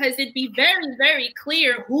tool because it'd be very, very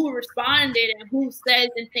clear who responded and who says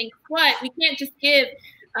and thinks what. We can't just give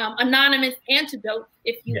anonymous antidotes,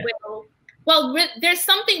 if you will. Well, there's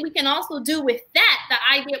something we can also do with that.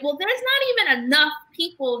 The idea, well, there's not even enough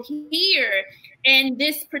people here in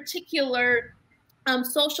this particular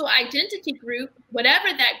social identity group,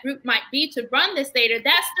 whatever that group might be, to run this data.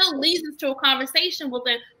 That still leads us to a conversation. Well,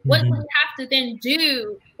 then what do we have to then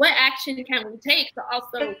do? What action can we take to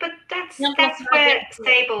also? But that's where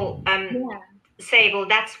Sable,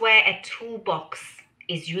 that's where a toolbox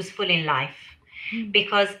is useful in life.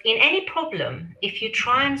 Because in any problem, if you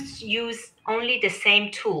try and use only the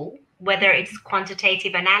same tool, whether it's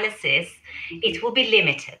quantitative analysis, it will be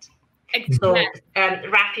limited. So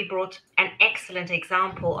Raafi brought an excellent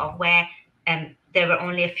example of where there were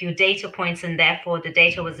only a few data points and therefore the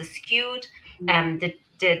data was skewed. The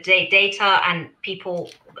data and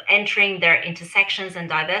people entering their intersections and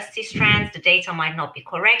diversity strands, the data might not be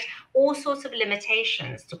correct, all sorts of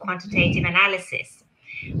limitations to quantitative analysis.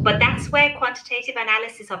 But that's where quantitative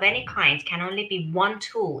analysis of any kind can only be one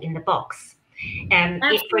tool in the box.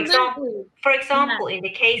 For example, in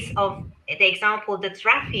the case of the example that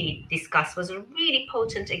Raafi discussed was a really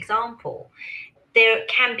potent example. There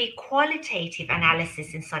can be qualitative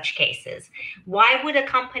analysis in such cases. Why would a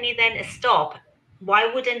company then stop? Why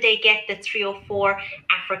wouldn't they get the 3 or 4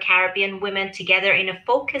 Afro-Caribbean women together in a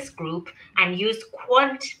focus group and use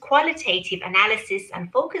qualitative analysis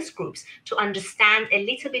and focus groups to understand a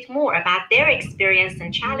little bit more about their experience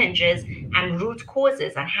and challenges and root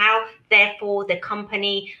causes, and how, therefore, the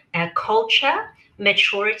company culture,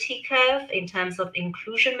 maturity curve in terms of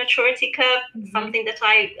inclusion maturity curve, something that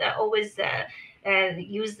I always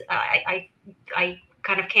use. I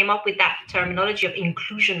kind of came up with that terminology of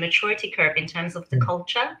inclusion maturity curve in terms of the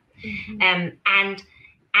culture.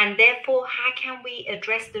 And therefore, how can we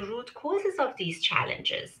address the root causes of these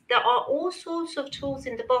challenges? There are all sorts of tools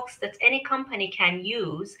in the box that any company can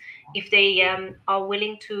use if they are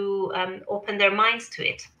willing to open their minds to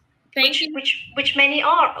it, which many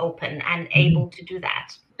are open and able to do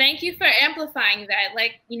that. Thank you for amplifying that.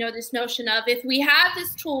 Like, you know, this notion of, if we have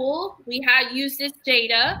this tool, we have used this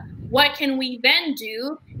data, what can we then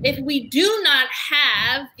do? If we do not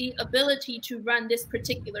have the ability to run this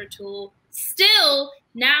particular tool, still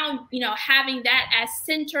now, you know, having that as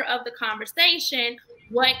center of the conversation,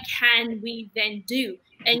 what can we then do?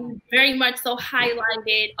 And very much so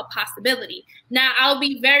highlighted a possibility. Now, I'll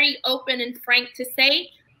be very open and frank to say,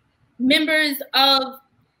 members of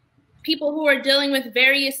people who are dealing with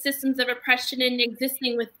various systems of oppression and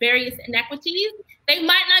existing with various inequities, they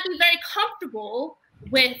might not be very comfortable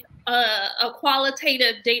with a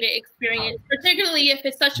qualitative data experience, particularly if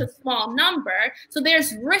it's such a small number. So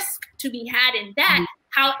there's risk to be had in that.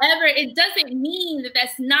 However, it doesn't mean that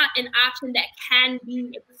that's not an option that can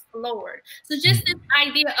be explored. So just this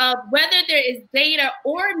idea of whether there is data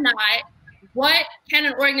or not, what can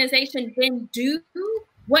an organization then do?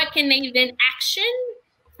 What can they then action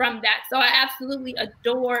from that? So I absolutely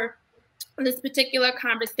adore this particular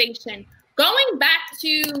conversation. Going back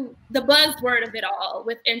to the buzzword of it all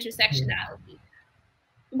with intersectionality.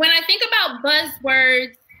 When I think about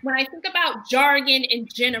buzzwords, when I think about jargon in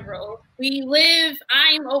general,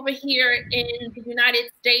 I'm over here in the United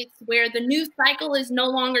States where the news cycle is no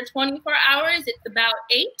longer 24 hours, it's about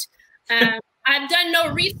 8. I've done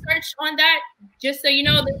no research on that, just so you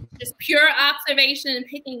know, this is just pure observation and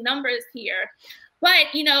picking numbers here.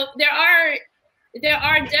 But, you know, there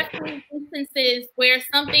are definitely instances where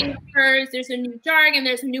something occurs, there's a new jargon,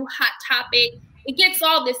 there's a new hot topic, it gets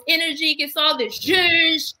all this energy, gets all this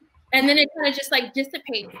zhuzh, and then it kind of just like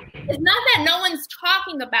dissipates. It's not that no one's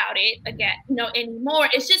talking about it again, you know, anymore.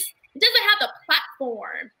 It's just, it doesn't have the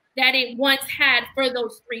platform that it once had for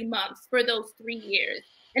those 3 months, for those 3 years.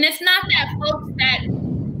 And it's not that folks that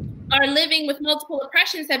are living with multiple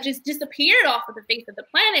oppressions have just disappeared off of the face of the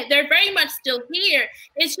planet. They're very much still here.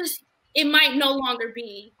 It's just, it might no longer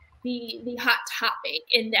be the hot topic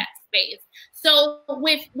in that space. So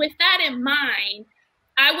with that in mind,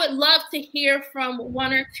 I would love to hear from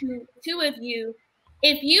one or two of you.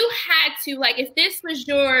 If you had to, like, if this was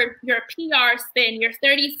your PR spin, your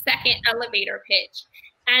 30-second elevator pitch,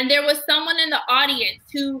 and there was someone in the audience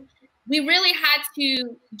who we really had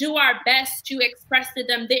to do our best to express to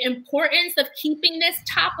them the importance of keeping this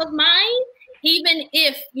top of mind, even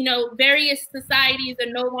if, you know, various societies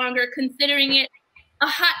are no longer considering it a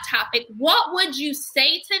hot topic, what would you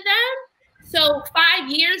say to them? So 5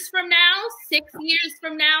 years from now, 6 years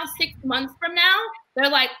from now, 6 months from now, they're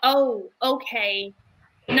like, oh, okay.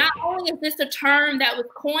 Not only is this a term that was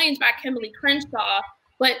coined by Kimberly Crenshaw,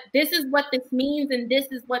 but this is what this means, and this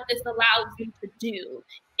is what this allows me to do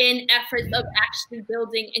in efforts of actually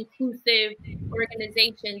building inclusive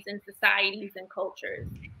organizations and societies and cultures.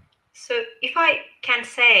 So if I can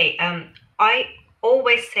say, I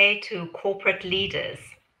always say to corporate leaders,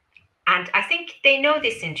 and I think they know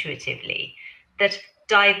this intuitively, that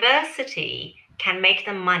diversity can make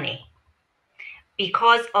them money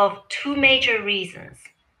because of 2 major reasons.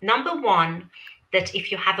 Number one, that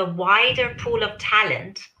if you have a wider pool of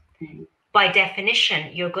talent, by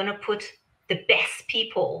definition, you're going to put the best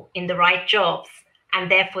people in the right jobs,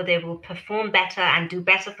 and therefore they will perform better and do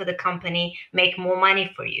better for the company, make more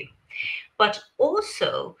money for you. But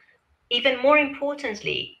also, even more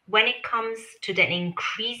importantly, when it comes to the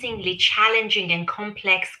increasingly challenging and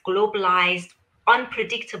complex, globalized,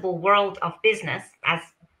 unpredictable world of business, as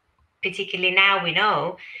particularly now we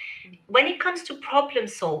know, when it comes to problem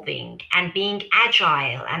solving and being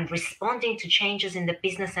agile and responding to changes in the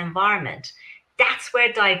business environment, that's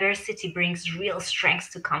where diversity brings real strengths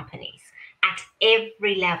to companies at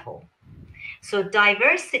every level. So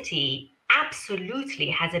diversity absolutely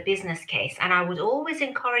has a business case. And I would always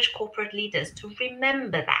encourage corporate leaders to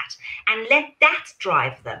remember that and let that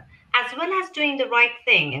drive them, as well as doing the right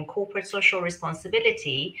thing and corporate social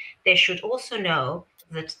responsibility. They should also know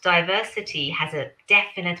that diversity has a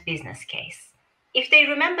definite business case. If they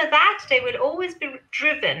remember that, they will always be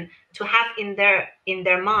driven to have in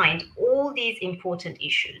their mind all these important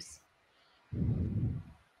issues.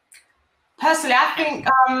 Personally, I think,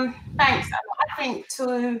 thanks. I think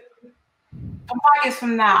from 5 years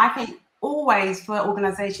from now, I think always for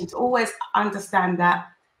organizations to always understand that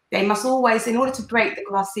they must always, in order to break the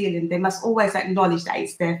glass ceiling, they must always acknowledge that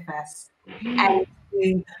it's there first. And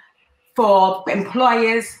for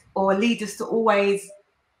employers or leaders to always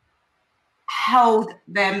hold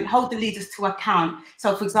the leaders to account.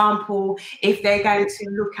 So for example, if they're going to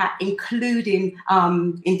look at including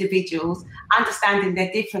individuals, understanding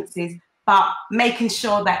their differences, but making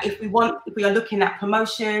sure that if we are looking at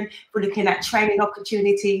promotion, if we're looking at training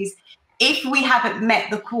opportunities, if we haven't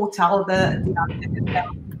met the quota or the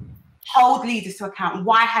hold leaders to account,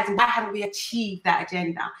 why haven't we achieved that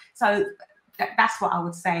agenda? So that's what I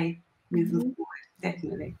would say moving forward,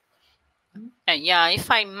 definitely. Yeah,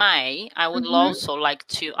 if I may, I would also like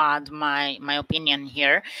to add my opinion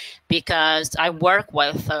here, because I work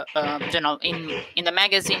with, in the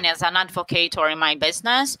magazine as an advocate or in my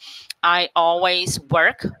business. I always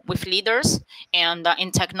work with leaders, and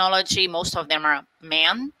in technology, most of them are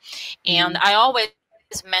men. And I always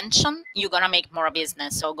mentioned, you're going to make more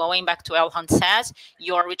business. So going back to Elham says,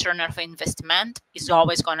 your return of investment is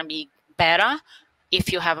always going to be better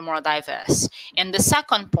if you have more diverse. And the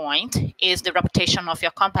second point is the reputation of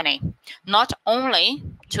your company, not only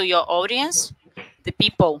to your audience, the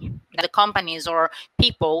people, the companies or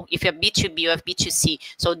people, if you're B2B or B2C,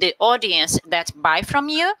 so the audience that buy from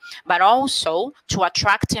you, but also to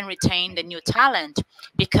attract and retain the new talent.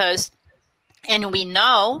 Because, and we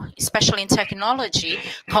know, especially in technology,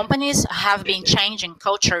 companies have been changing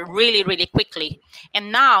culture really, really quickly.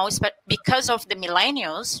 And now, because of the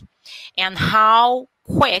millennials and how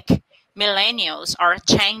quick millennials are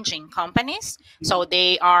changing companies, so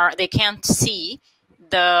they can't see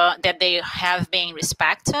that they have been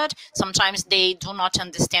respected. Sometimes they do not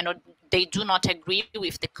understand or they do not agree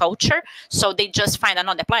with the culture, so they just find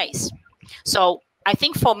another place. So I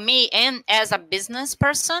think for me, and as a business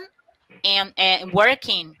person and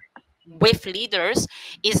working with leaders,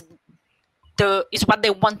 is what they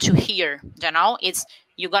want to hear. You know, it's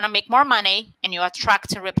you're gonna make more money and you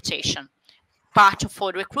attract a reputation. Part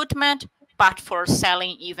for recruitment, part for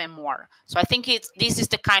selling even more. So I think this is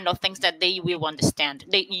the kind of things that they will understand.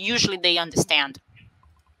 They usually understand.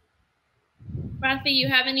 Raafi, you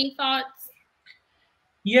have any thoughts?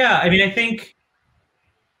 Yeah, I mean, I think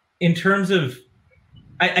in terms of,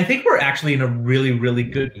 I think we're actually in a really, really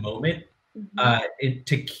good moment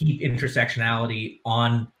to keep intersectionality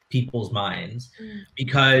on people's minds,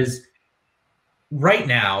 because right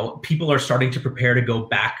now people are starting to prepare to go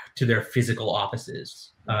back to their physical offices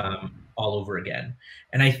all over again.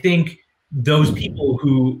 And I think those people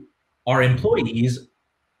who are employees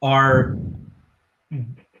are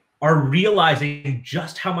realizing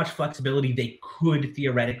just how much flexibility they could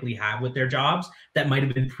theoretically have with their jobs that might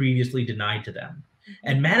have been previously denied to them.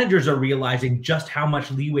 And managers are realizing just how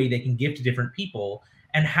much leeway they can give to different people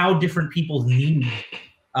and how different people's needs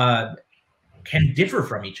can differ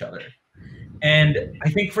from each other. And I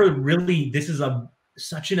think this is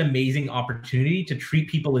such an amazing opportunity to treat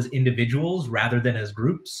people as individuals rather than as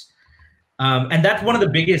groups. And that's one of the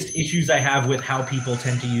biggest issues I have with how people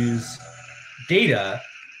tend to use data.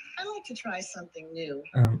 I like to try something new.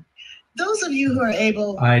 Those of you who are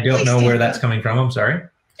able... I don't know where that's coming from. I'm sorry.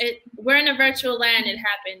 We're in a virtual land. It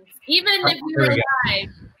happens. Even if we were live,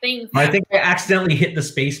 things happen. I think I accidentally hit the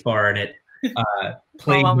space bar and it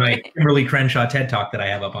played my Kimberly Crenshaw TED Talk that I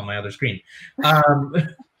have up on my other screen.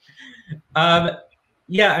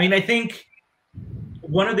 Yeah, I mean, I think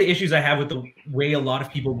one of the issues I have with the way a lot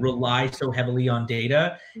of people rely so heavily on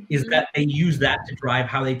data is that they use that to drive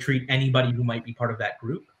how they treat anybody who might be part of that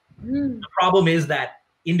group. The problem is that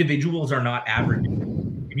individuals are not average.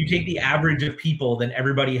 If you take the average of people, then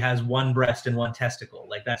everybody has one breast and one testicle.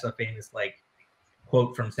 Like, that's a famous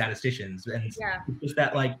quote from statisticians. And it's just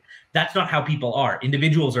that that's not how people are.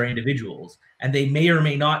 Individuals are individuals, and they may or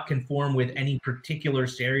may not conform with any particular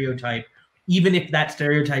stereotype, even if that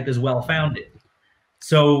stereotype is well-founded.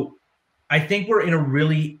 So I think we're in a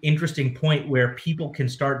really interesting point where people can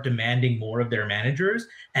start demanding more of their managers,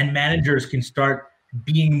 and managers can start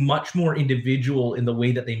being much more individual in the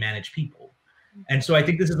way that they manage people. And so I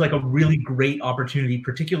think this is a really great opportunity,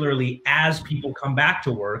 particularly as people come back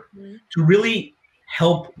to work, to really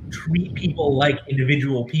help treat people like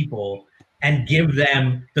individual people and give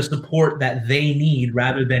them the support that they need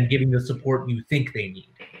rather than giving the support you think they need.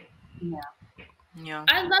 Yeah.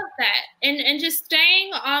 I love that. And just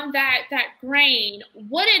staying on that grain,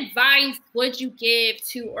 what advice would you give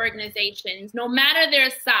to organizations, no matter their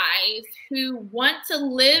size, who want to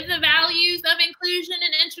live the values of inclusion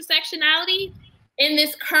and intersectionality in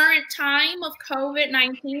this current time of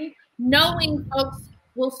COVID-19, knowing folks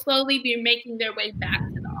will slowly be making their way back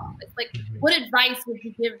to the office? What advice would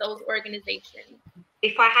you give those organizations?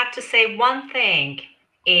 If I have to say one thing,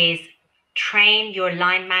 is train your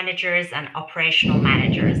line managers and operational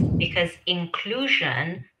managers, because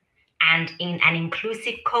inclusion and in an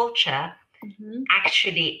inclusive culture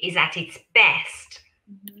actually is at its best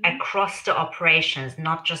across the operations,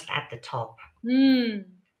 not just at the top.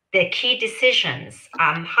 The key decisions,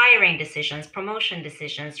 hiring decisions, promotion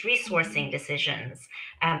decisions, resourcing decisions,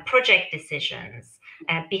 project decisions,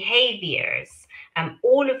 behaviors,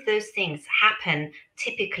 all of those things happen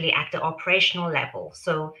typically at the operational level.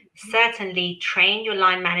 So certainly train your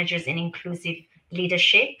line managers in inclusive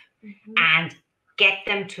leadership and get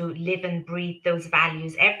them to live and breathe those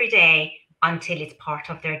values every day until it's part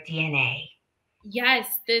of their DNA.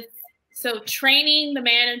 Yes, so training the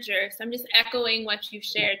managers, I'm just echoing what you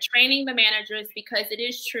shared, training the managers, because it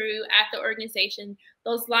is true at the organization,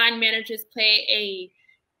 those line managers play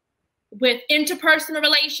with interpersonal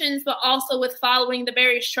relations, but also with following the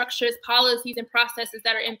various structures, policies, and processes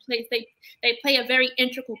that are in place. They play a very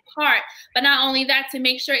integral part. But not only that, to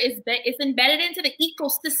make sure it's embedded into the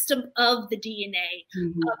ecosystem of the DNA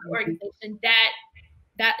of the organization.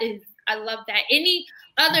 That is, I love that. Any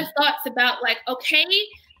other thoughts about, like, okay,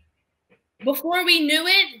 before we knew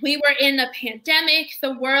it, we were in a pandemic.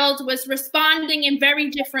 The world was responding in very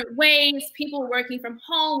different ways. People working from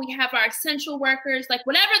home. We have our essential workers, like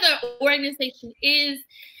whatever the organization is,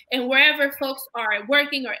 and wherever folks are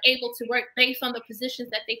working or able to work based on the positions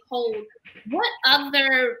that they hold. What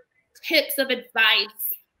other tips of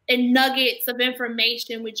advice and nuggets of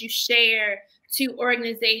information would you share to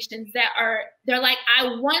organizations that they're like,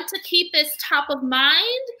 I want to keep this top of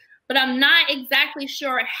mind, but I'm not exactly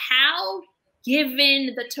sure how,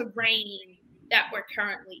 given the terrain that we're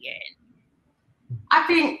currently in? I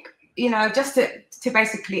think, just to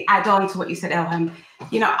basically add on to what you said, Elham,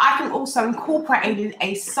 I think also incorporating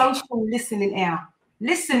a social listening ear.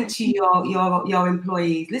 Listen to your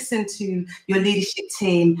employees, listen to your leadership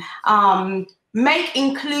team, make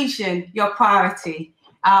inclusion your priority.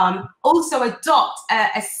 Also adopt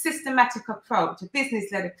a systematic approach, a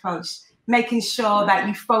business-led approach, making sure that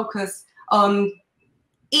you focus on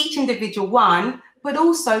each individual one, but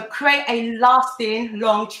also create a lasting,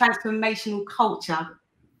 long, transformational culture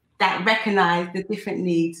that recognize the different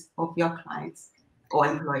needs of your clients or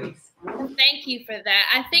employees. Thank you for that.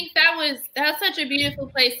 I think that's such a beautiful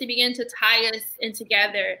place to begin to tie us in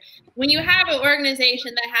together. When you have an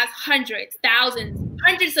organization that has hundreds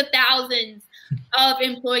of thousands of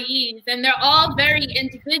employees, and they're all very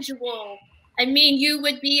individual, I mean, you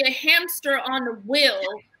would be a hamster on a wheel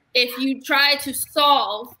if you try to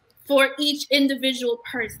solve for each individual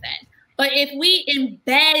person. But if we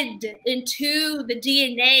embed into the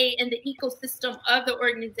DNA and the ecosystem of the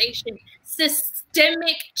organization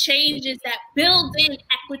systemic changes that build in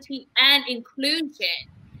equity and inclusion,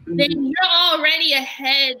 then you're already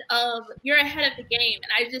ahead of the game.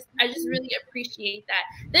 And I just really appreciate that.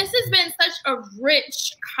 This has been such a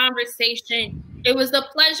rich conversation. It was a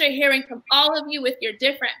pleasure hearing from all of you with your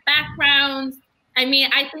different backgrounds. I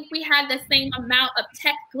mean, I think we had the same amount of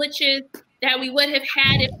tech glitches that we would have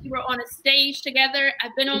had if we were on a stage together.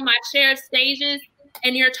 I've been on my shared stages,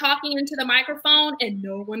 and you're talking into the microphone and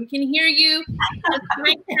no one can hear you. It's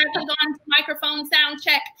great to have you on microphone sound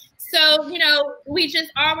check. So, we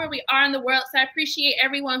just are where we are in the world. So I appreciate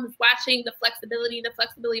everyone who's watching, the flexibility of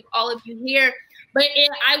all of you here. But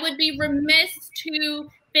I would be remiss to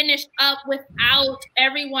finish up without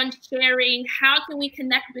everyone sharing, how can we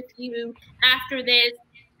connect with you after this?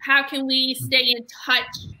 How can we stay in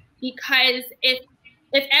touch? Because if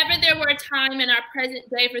ever there were a time in our present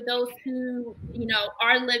day for those who,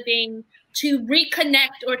 are living, to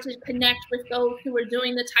reconnect or to connect with those who are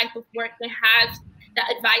doing the type of work that has the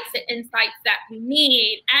advice and insights that we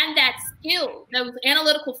need, and that skill, those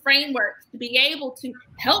analytical frameworks to be able to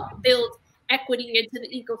help build equity into the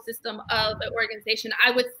ecosystem of the organization,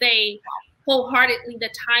 I would say wholeheartedly the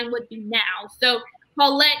time would be now. So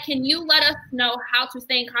Paulette, can you let us know how to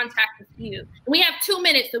stay in contact with you? We have 2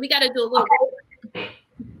 minutes, so we got to do a little bit.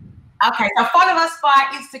 Okay, so follow us via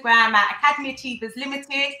Instagram at Academy Achievers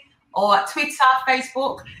Limited, or Twitter,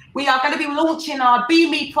 Facebook. We are going to be launching our Be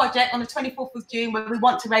Me project on the 24th of June, where we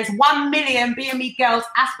want to raise 1 million BME girls'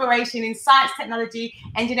 aspiration in science, technology,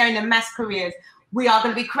 engineering, and maths careers. We are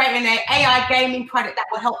going to be creating an AI gaming product that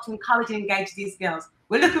will help to encourage and engage these girls.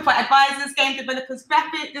 We're looking for advisors, game developers,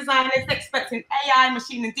 graphic designers, experts in AI,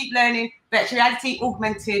 machine and deep learning, virtual reality,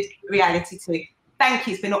 augmented reality too. Thank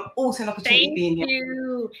you. It's been an awesome opportunity being here. Thank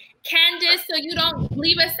you. Candyce, so you don't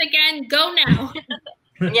leave us again, go now.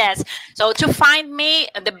 Yes. So to find me,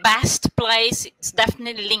 the best place is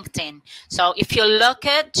definitely LinkedIn. So if you look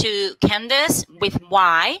at to Candyce with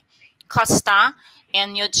Y, Costa,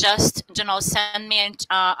 and you just, send me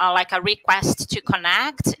like a request to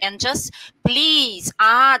connect, and just please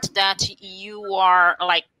add that you are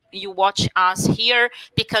you watch us here,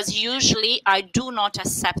 because usually I do not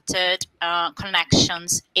accept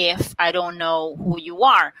connections if I don't know who you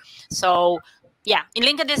are. So yeah,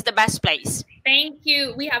 LinkedIn is the best place. Thank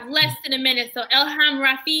you. We have less than a minute. So Elham,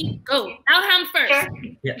 Raafi, go. Elham first. Sure.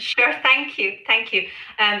 Yeah. Sure. Thank you.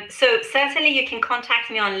 So certainly you can contact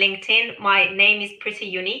me on LinkedIn. My name is pretty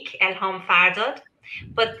unique, Elham Fardad.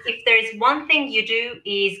 But if there is one thing you do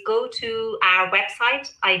is go to our website,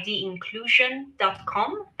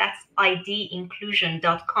 idinclusion.com. That's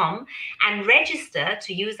idinclusion.com, and register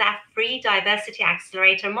to use our free diversity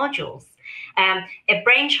accelerator modules. A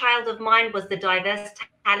brainchild of mine was the diverse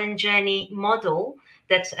talent journey model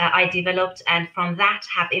that I developed, and from that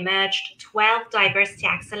have emerged 12 diversity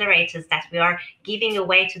accelerators that we are giving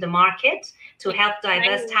away to the market to help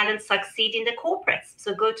diverse talent succeed in the corporates.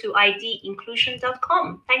 So go to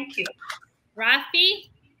idinclusion.com. Thank you.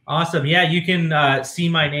 Raafi? Awesome. Yeah, you can see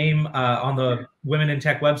my name on the Women in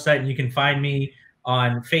Tech website, and you can find me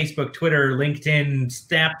on Facebook, Twitter, LinkedIn,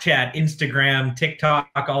 Snapchat, Instagram, TikTok,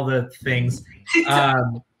 all the things.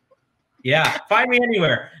 Yeah, find me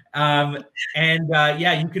anywhere.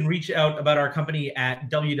 Yeah, you can reach out about our company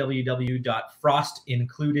at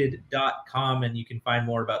www.frostincluded.com, and you can find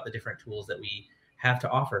more about the different tools that we have to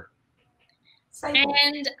offer.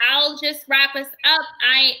 And I'll just wrap us up.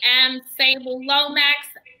 I am Sable Lomax,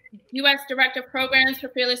 U.S. Director of Programs for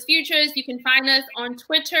Fearless Futures. You can find us on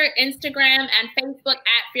Twitter, Instagram, and Facebook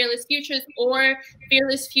at Fearless Futures or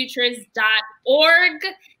fearlessfutures.org.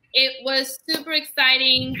 It was super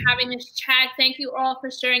exciting having this chat. Thank you all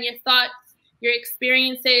for sharing your thoughts, your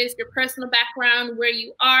experiences, your personal background, where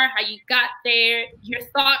you are, how you got there, your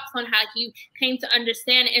thoughts on how you came to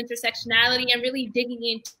understand intersectionality, and really digging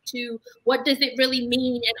into what does it really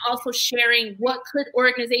mean, and also sharing what could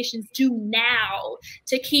organizations do now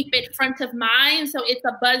to keep it front of mind so it's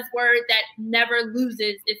a buzzword that never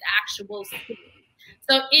loses its actual speed.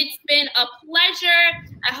 So it's been a pleasure.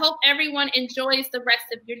 I hope everyone enjoys the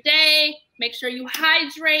rest of your day. Make sure you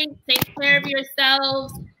hydrate, take care of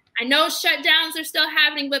yourselves. I know shutdowns are still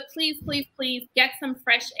happening, but please, please, please get some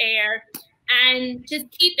fresh air and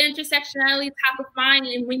just keep intersectionality top of mind.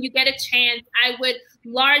 And when you get a chance, I would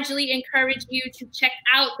largely encourage you to check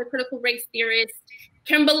out the critical race theorist,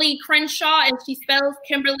 Kimberly Crenshaw, and she spells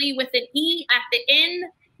Kimberly with an E at the end,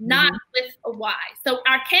 not with a Y. So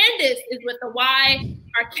our Candyce is with a Y,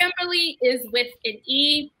 our Kimberly is with an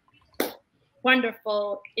E.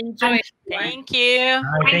 Wonderful. Enjoy. Thank you.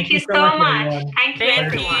 Thank you so much. Thank you,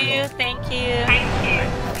 everyone. Thank you.